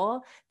this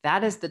pull.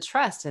 That is the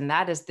trust, and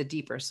that is the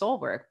deeper soul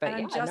work. But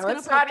and yeah, no,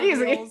 it's not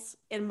easy.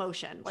 In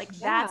motion, like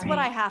that's what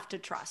I have to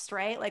trust,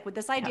 right? Like with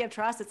this idea of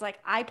trust, it's like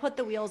I put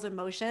the wheels in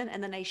motion,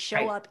 and then I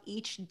show up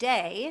each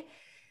day,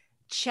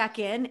 check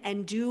in,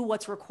 and do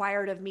what's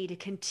required of me to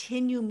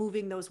continue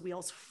moving those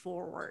wheels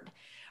forward.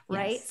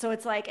 Right. Yes. So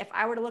it's like, if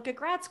I were to look at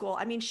grad school,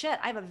 I mean, shit,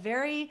 I have a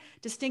very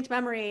distinct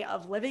memory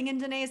of living in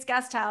Danae's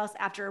guest house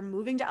after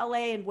moving to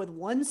LA and with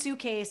one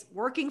suitcase,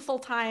 working full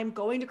time,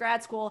 going to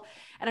grad school.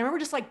 And I remember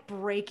just like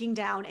breaking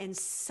down and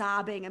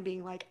sobbing and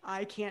being like,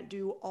 I can't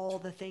do all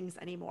the things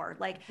anymore.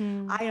 Like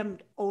I am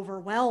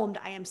overwhelmed.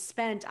 I am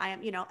spent. I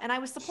am, you know, and I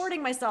was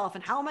supporting myself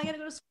and how am I going to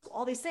go to school?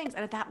 All these things.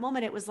 And at that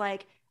moment, it was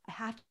like, I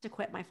have to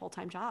quit my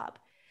full-time job.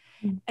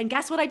 And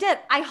guess what I did?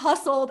 I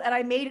hustled and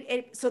I made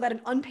it so that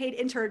an unpaid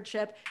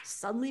internship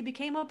suddenly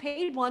became a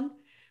paid one,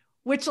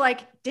 which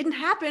like didn't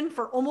happen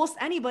for almost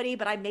anybody,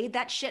 but I made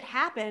that shit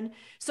happen.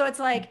 So it's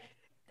like,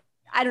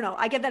 I don't know.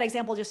 I give that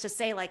example just to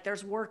say like,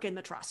 there's work in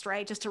the trust,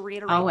 right? Just to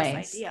reiterate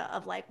this idea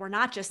of like, we're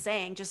not just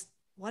saying just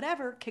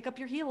whatever, kick up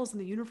your heels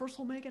and the universe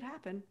will make it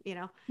happen, you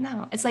know?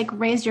 No, it's like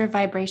raise your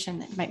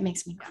vibration. That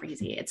makes me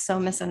crazy. It's so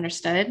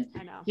misunderstood.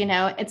 I know. You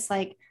know, it's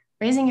like,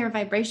 raising your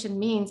vibration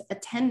means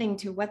attending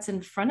to what's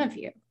in front of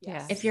you.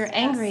 Yes. If you're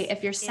angry,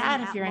 if you're sad,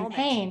 if you're in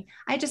pain,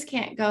 I just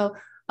can't go,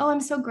 oh,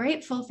 I'm so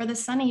grateful for the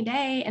sunny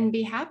day and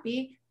be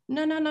happy.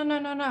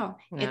 No.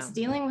 It's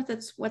dealing with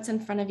what's in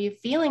front of you,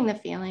 feeling the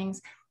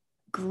feelings,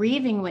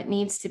 grieving what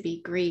needs to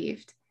be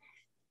grieved.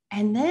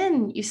 And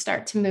then you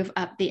start to move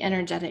up the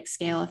energetic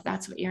scale if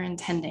that's what you're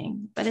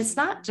intending. But it's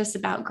not just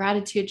about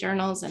gratitude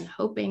journals and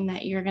hoping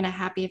that you're going to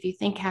happy if you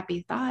think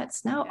happy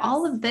thoughts. No,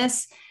 all of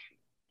this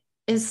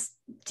is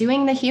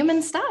doing the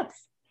human stuff,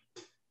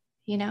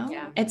 you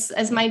know. It's,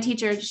 as my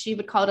teacher, she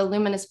would call it a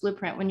luminous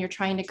blueprint. When you're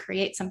trying to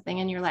create something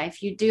in your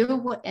life, you do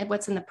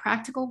what's in the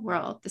practical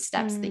world, the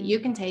steps that you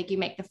can take. You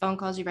make the phone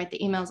calls, you write the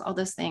emails, all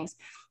those things,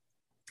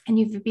 and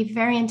you be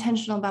very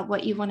intentional about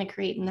what you want to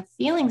create and the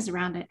feelings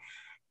around it.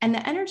 And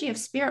the energy of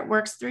spirit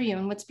works through you.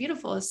 And what's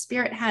beautiful is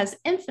spirit has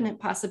infinite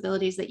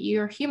possibilities that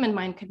your human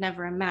mind could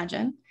never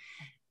imagine,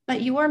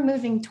 but you are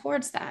moving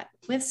towards that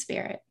with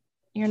spirit.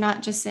 You're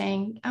not just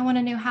saying, I want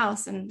a new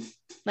house and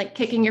like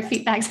kicking your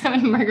feet back,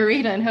 having a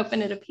margarita and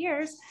hoping it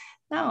appears.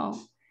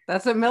 No.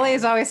 That's what Millie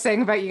is always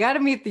saying about, you got to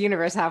meet the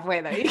universe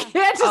halfway though. You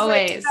can't just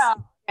always.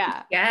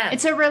 Yeah.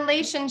 It's a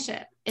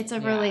relationship. It's a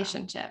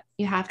relationship.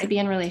 You have to be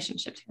in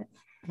relationship to it.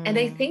 And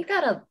I think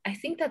that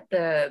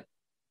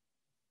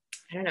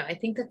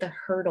the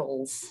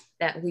hurdles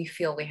that we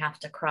feel we have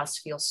to cross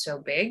feel so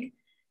big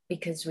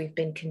because we've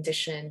been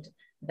conditioned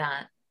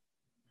that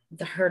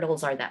the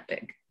hurdles are that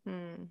big.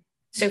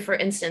 So for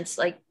instance,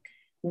 like,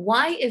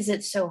 why is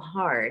it so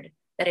hard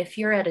that if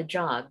you're at a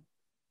job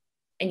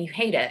and you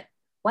hate it,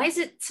 why is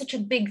it such a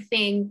big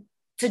thing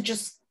to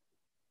just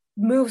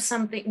move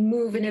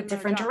in a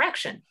different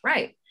direction?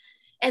 Right.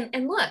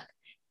 And look,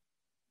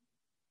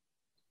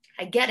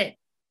 I get it.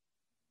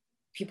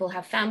 People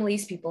have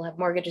families, people have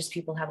mortgages,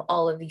 people have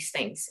all of these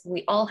things.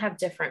 We all have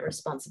different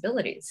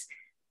responsibilities.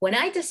 When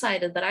I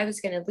decided that I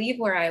was going to leave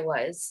where I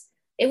was,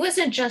 it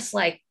wasn't just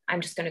like,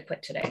 I'm just going to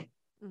quit today.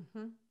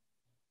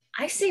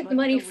 I saved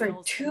money for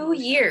 2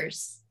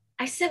 years.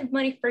 I saved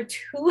money for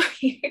 2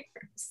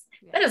 years.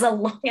 That is a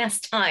long ass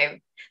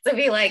time to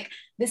be like,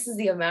 this is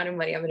the amount of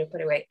money I'm going to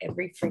put away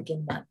every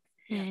freaking month.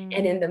 And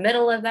in the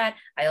middle of that,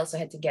 I also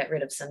had to get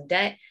rid of some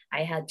debt.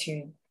 I had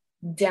to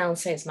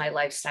downsize my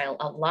lifestyle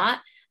a lot.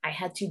 I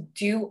had to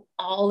do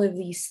all of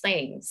these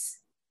things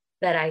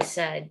that I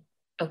said,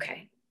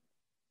 okay,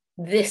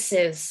 this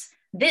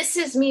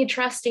is me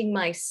trusting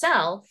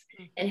myself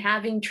and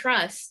having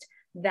trust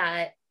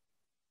that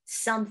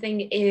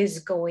something is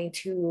going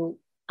to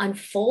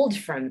unfold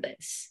from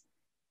this.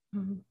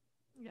 Mm-hmm.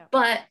 Yeah.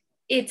 But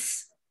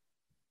it's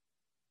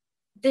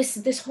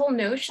this whole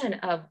notion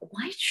of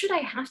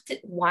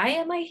why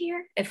am I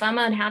here? If I'm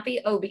unhappy,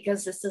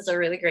 because this is a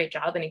really great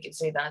job and it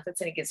gives me benefits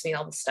and it gives me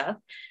all the stuff.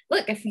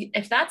 Look,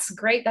 if that's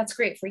great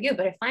for you.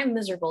 But if I'm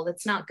miserable,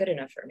 that's not good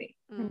enough for me.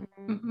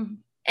 Mm-hmm.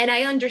 And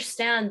I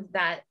understand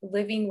that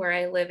living where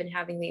I live and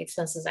having the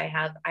expenses I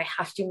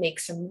have to make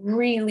some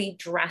really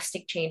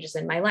drastic changes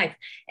in my life.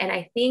 And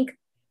I think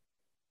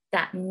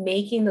that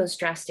making those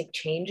drastic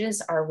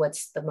changes are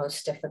what's the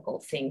most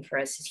difficult thing for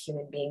us as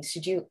human beings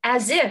to do,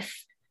 as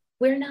if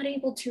we're not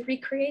able to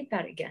recreate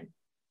that again.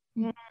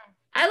 Yeah.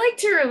 I like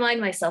to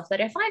remind myself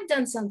that if I've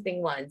done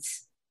something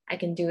once, I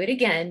can do it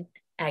again.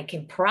 I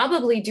can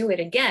probably do it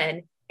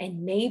again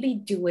and maybe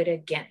do it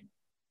again.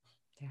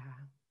 Yeah.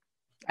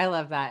 I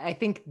love that. I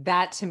think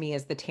that to me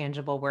is the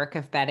tangible work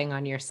of betting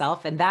on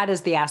yourself. And that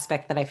is the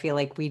aspect that I feel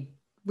like we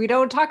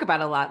don't talk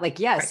about a lot. Like,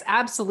 yes, right.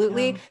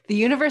 Absolutely. Yeah. The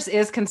universe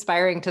is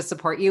conspiring to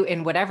support you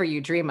in whatever you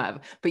dream of,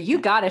 but you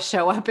got to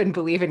show up and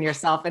believe in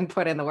yourself and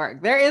put in the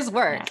work. There is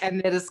work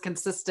and it is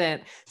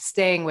consistent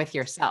staying with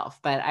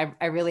yourself. But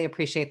I really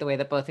appreciate the way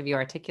that both of you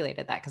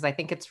articulated that, because I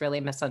think it's really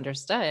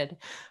misunderstood.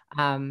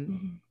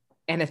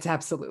 And it's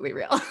absolutely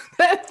real.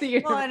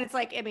 Well, and it's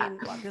like, I mean,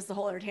 look, this is the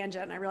whole other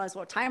tangent, and I realize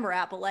what time we're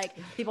at, but like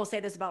people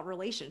say this about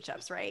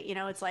relationships, right? You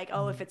know, it's like,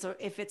 oh, if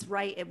it's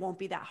right, it won't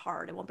be that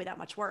hard. It won't be that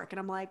much work. And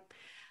I'm like,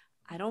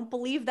 I don't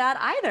believe that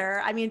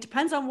either. I mean, it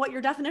depends on what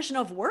your definition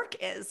of work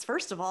is.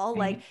 First of all,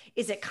 like,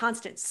 is it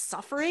constant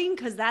suffering?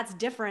 Because that's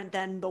different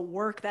than the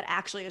work that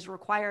actually is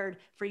required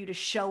for you to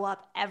show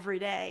up every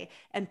day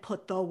and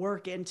put the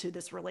work into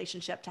this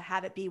relationship to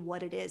have it be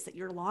what it is that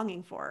you're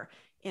longing for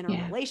in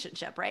a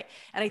relationship, right?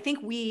 And I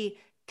think we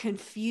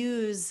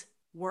confuse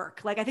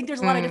work. Like, I think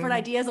there's a lot of different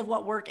ideas of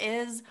what work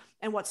is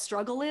and what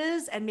struggle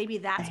is. And maybe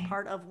that's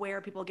part of where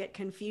people get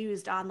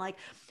confused on, like,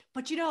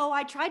 but you know,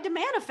 I tried to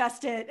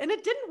manifest it and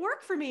it didn't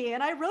work for me.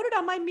 And I wrote it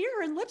on my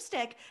mirror in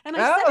lipstick and I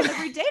said it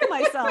every day to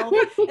myself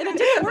and it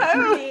didn't work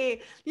for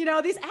me. You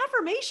know, these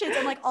affirmations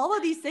and like all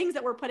of these things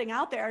that we're putting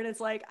out there. And it's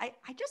like, I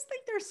just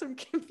think there's some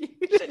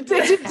confusion.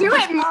 Did you do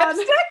it in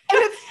lipstick?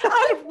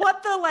 on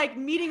what the like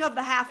meeting of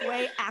the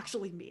halfway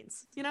actually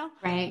means, you know?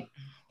 Right.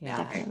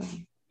 Yeah.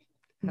 Definitely.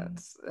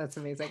 That's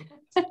amazing.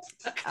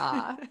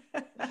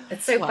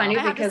 It's so funny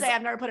I have because to say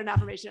I've never put an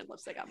affirmation in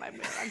lipstick on my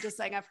mirror. I'm just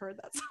saying I've heard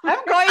that.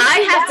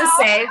 I have to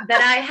say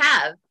that I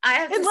have. I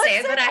have to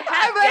say that I have.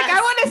 I'm like, I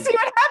want to see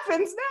what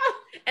happens now.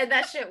 And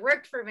that shit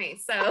worked for me.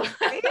 So I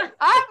believe it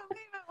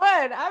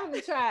would. I'm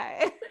gonna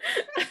try.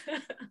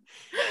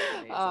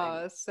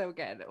 Oh, so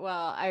good.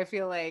 Well, I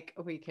feel like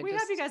we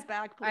have you guys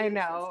back, please. I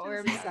know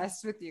we're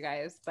obsessed with you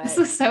guys, but this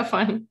is so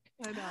fun.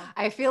 I know.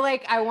 I feel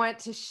like I want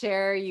to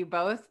share you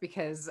both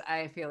because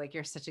I feel like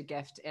you're such a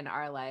gift in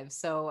our lives.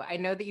 So I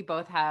know that you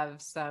both have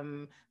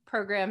some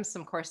programs,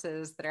 some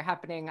courses that are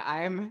happening.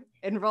 I'm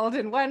enrolled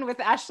in one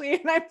with Ashley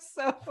and I'm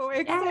so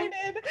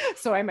excited.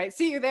 So I might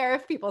see you there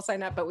if people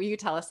sign up, but will you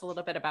tell us a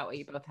little bit about what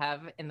you both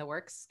have in the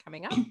works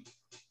coming up?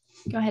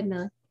 Go ahead,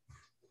 Millie.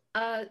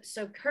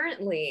 So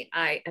currently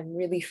I am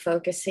really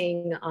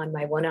focusing on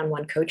my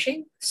one-on-one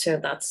coaching. So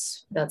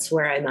that's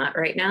where I'm at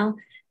right now.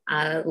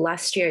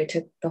 Last year I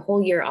took the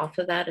whole year off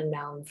of that and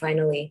now I'm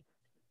finally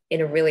in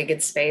a really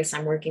good space.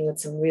 I'm working with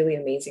some really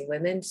amazing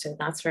women. So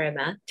that's where I'm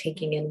at,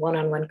 taking in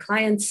one-on-one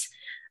clients.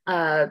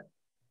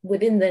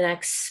 Within the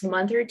next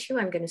month or two,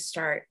 I'm going to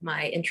start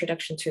my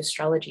introduction to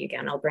astrology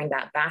again. I'll bring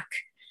that back.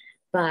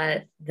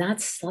 But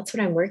that's what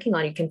I'm working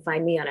on. You can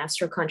find me on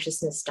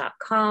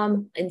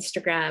astroconsciousness.com,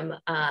 Instagram,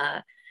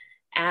 at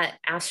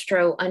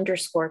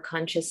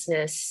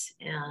astro_consciousness.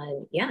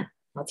 And yeah,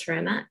 that's where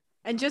I'm at.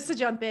 And just to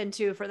jump in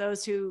too, for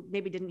those who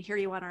maybe didn't hear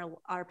you on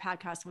our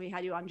podcast when we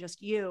had you on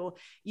just you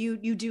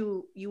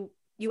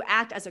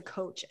act as a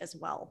coach as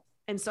well.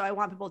 And so I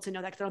want people to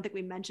know that, because I don't think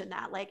we mentioned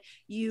that. Like,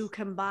 you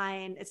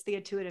combine, it's the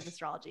intuitive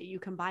astrology. You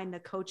combine the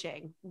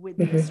coaching with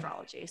the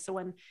astrology. So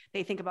when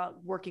they think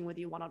about working with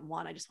you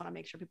one-on-one, I just want to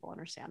make sure people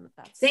understand that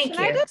that's. Thank you.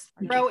 Can I just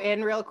throw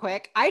in real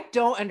quick? I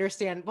don't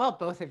understand, well,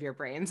 both of your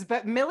brains,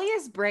 but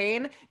Millie's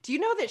brain, do you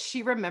know that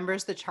she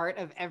remembers the chart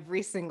of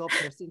every single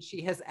person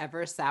she has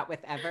ever sat with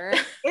ever?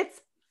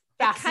 It's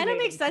It kind of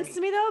makes sense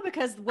to me though,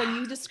 because when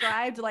you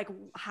described like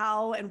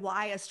how and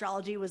why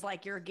astrology was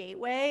like your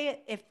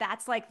gateway, if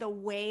that's like the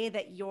way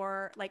that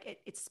you're like,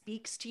 it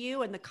speaks to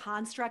you and the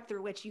construct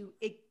through which you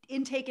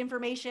intake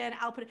information,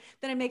 output,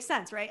 then it makes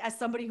sense, right? As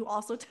somebody who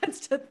also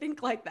tends to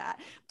think like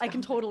that, I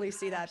can totally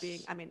see that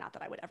being, I mean, not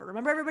that I would ever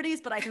remember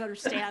everybody's, but I can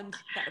understand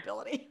that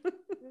ability.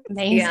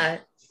 Amazing. Yeah.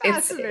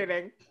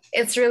 fascinating.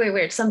 It's really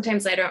weird.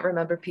 Sometimes I don't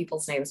remember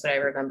people's names, but I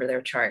remember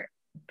their chart.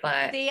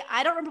 But See,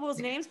 I don't remember people's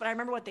names, but I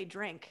remember what they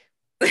drink.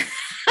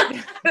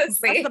 That's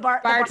the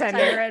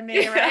bartender in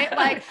me, right?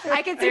 Like,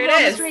 I can see you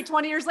on the street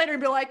 20 years later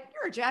and be like,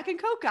 you're a Jack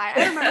and Coke guy.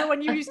 I remember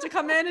when you used to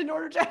come in and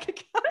order Jack and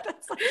Coke.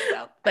 That's like,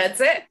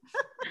 That's it.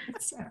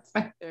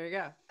 There you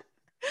go.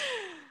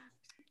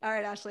 All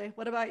right, Ashley,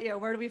 what about you?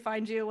 Where do we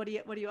find you? What are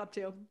you up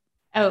to?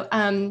 Oh,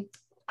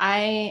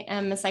 I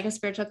am a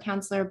psychospiritual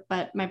counselor,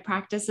 but my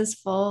practice is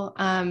full.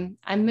 I'm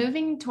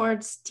moving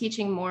towards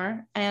teaching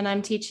more, and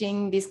I'm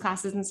teaching these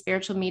classes in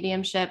spiritual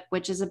mediumship,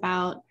 which is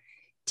about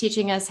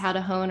teaching us how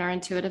to hone our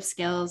intuitive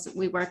skills.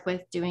 We work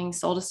with doing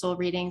soul to soul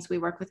readings. We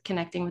work with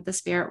connecting with the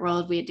spirit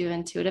world. We do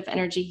intuitive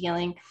energy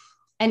healing.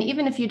 And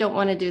even if you don't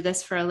want to do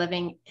this for a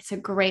living, it's a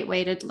great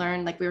way to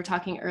learn, like we were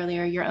talking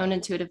earlier, your own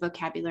intuitive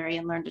vocabulary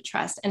and learn to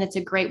trust. And it's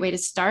a great way to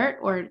start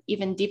or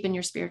even deepen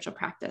your spiritual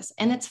practice.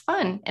 And it's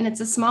fun. And it's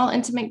a small,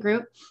 intimate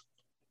group,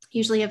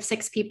 usually of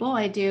 6 people.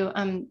 I do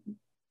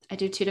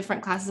 2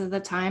 different classes at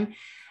a time.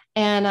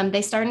 And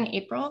they start in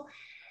April.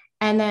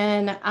 And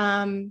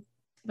then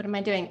what am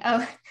I doing?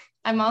 Oh,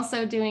 I'm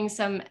also doing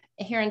some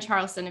here in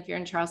Charleston, if you're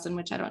in Charleston,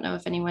 which I don't know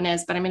if anyone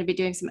is, but I'm going to be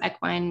doing some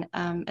equine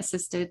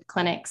assisted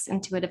clinics,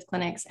 intuitive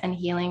clinics, and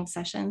healing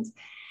sessions.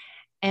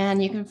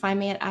 And you can find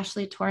me at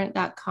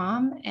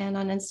ashleytorrent.com and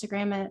on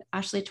Instagram at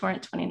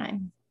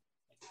ashleytorrent29.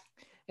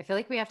 I feel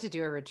like we have to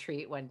do a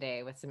retreat one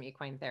day with some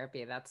equine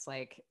therapy. That's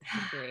like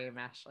the dream,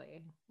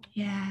 Ashley.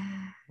 Yeah,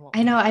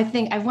 I know.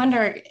 I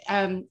wonder,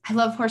 I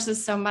love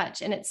horses so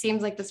much, and it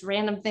seems like this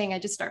random thing I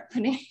just start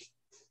putting,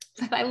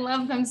 but I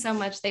love them so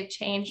much. They've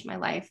changed my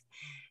life.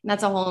 And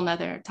that's a whole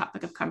nother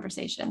topic of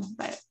conversation,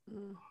 but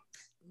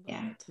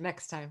yeah.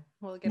 Next time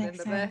we'll get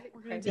into that.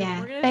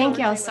 Thank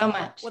y'all so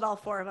much. With all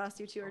 4 of us,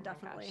 you 2 are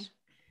definitely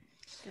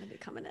going to be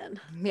coming in.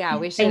 Yeah,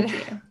 we should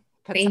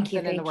put thank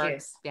something you, in the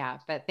works. Yeah,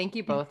 but thank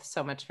you both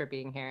so much for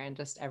being here and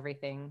just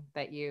everything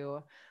that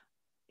you,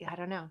 I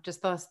don't know,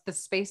 just the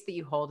space that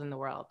you hold in the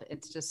world.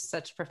 It's just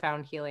such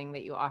profound healing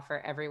that you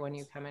offer everyone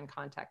you come in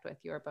contact with.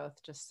 You are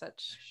both just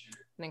such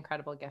an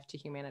incredible gift to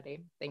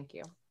humanity. Thank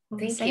you.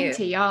 Thank you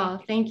to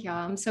y'all. Thank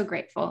y'all. I'm so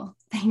grateful.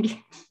 Thank you.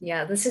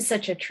 Yeah, this is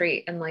such a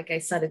treat. And like I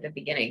said at the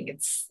beginning,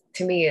 this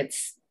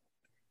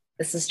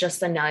is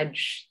just a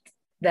nudge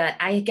that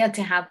I get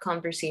to have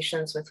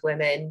conversations with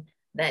women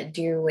that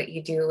do what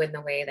you do in the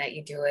way that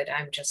you do it.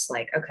 I'm just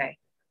like, okay,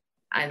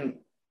 I'm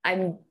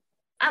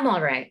all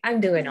right.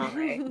 I'm doing all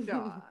right. I'm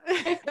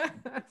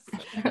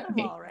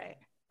all right.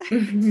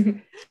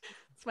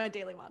 It's my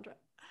daily mantra.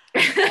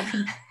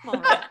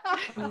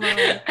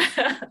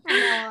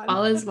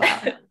 All is well.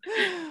 I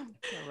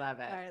love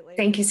it. All right,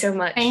 thank you so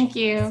much. Thank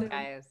you,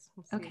 guys.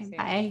 Okay,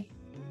 bye.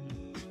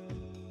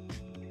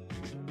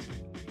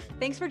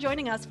 Thanks for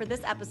joining us for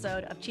this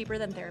episode of Cheaper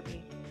Than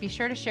Therapy. Be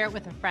sure to share it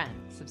with a friend,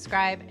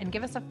 subscribe, and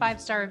give us a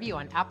 5-star review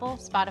on Apple,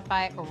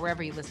 Spotify, or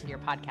wherever you listen to your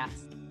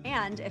podcasts.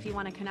 And if you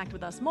want to connect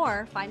with us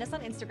more, find us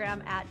on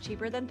Instagram at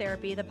Cheaper Than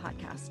Therapy, the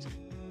podcast.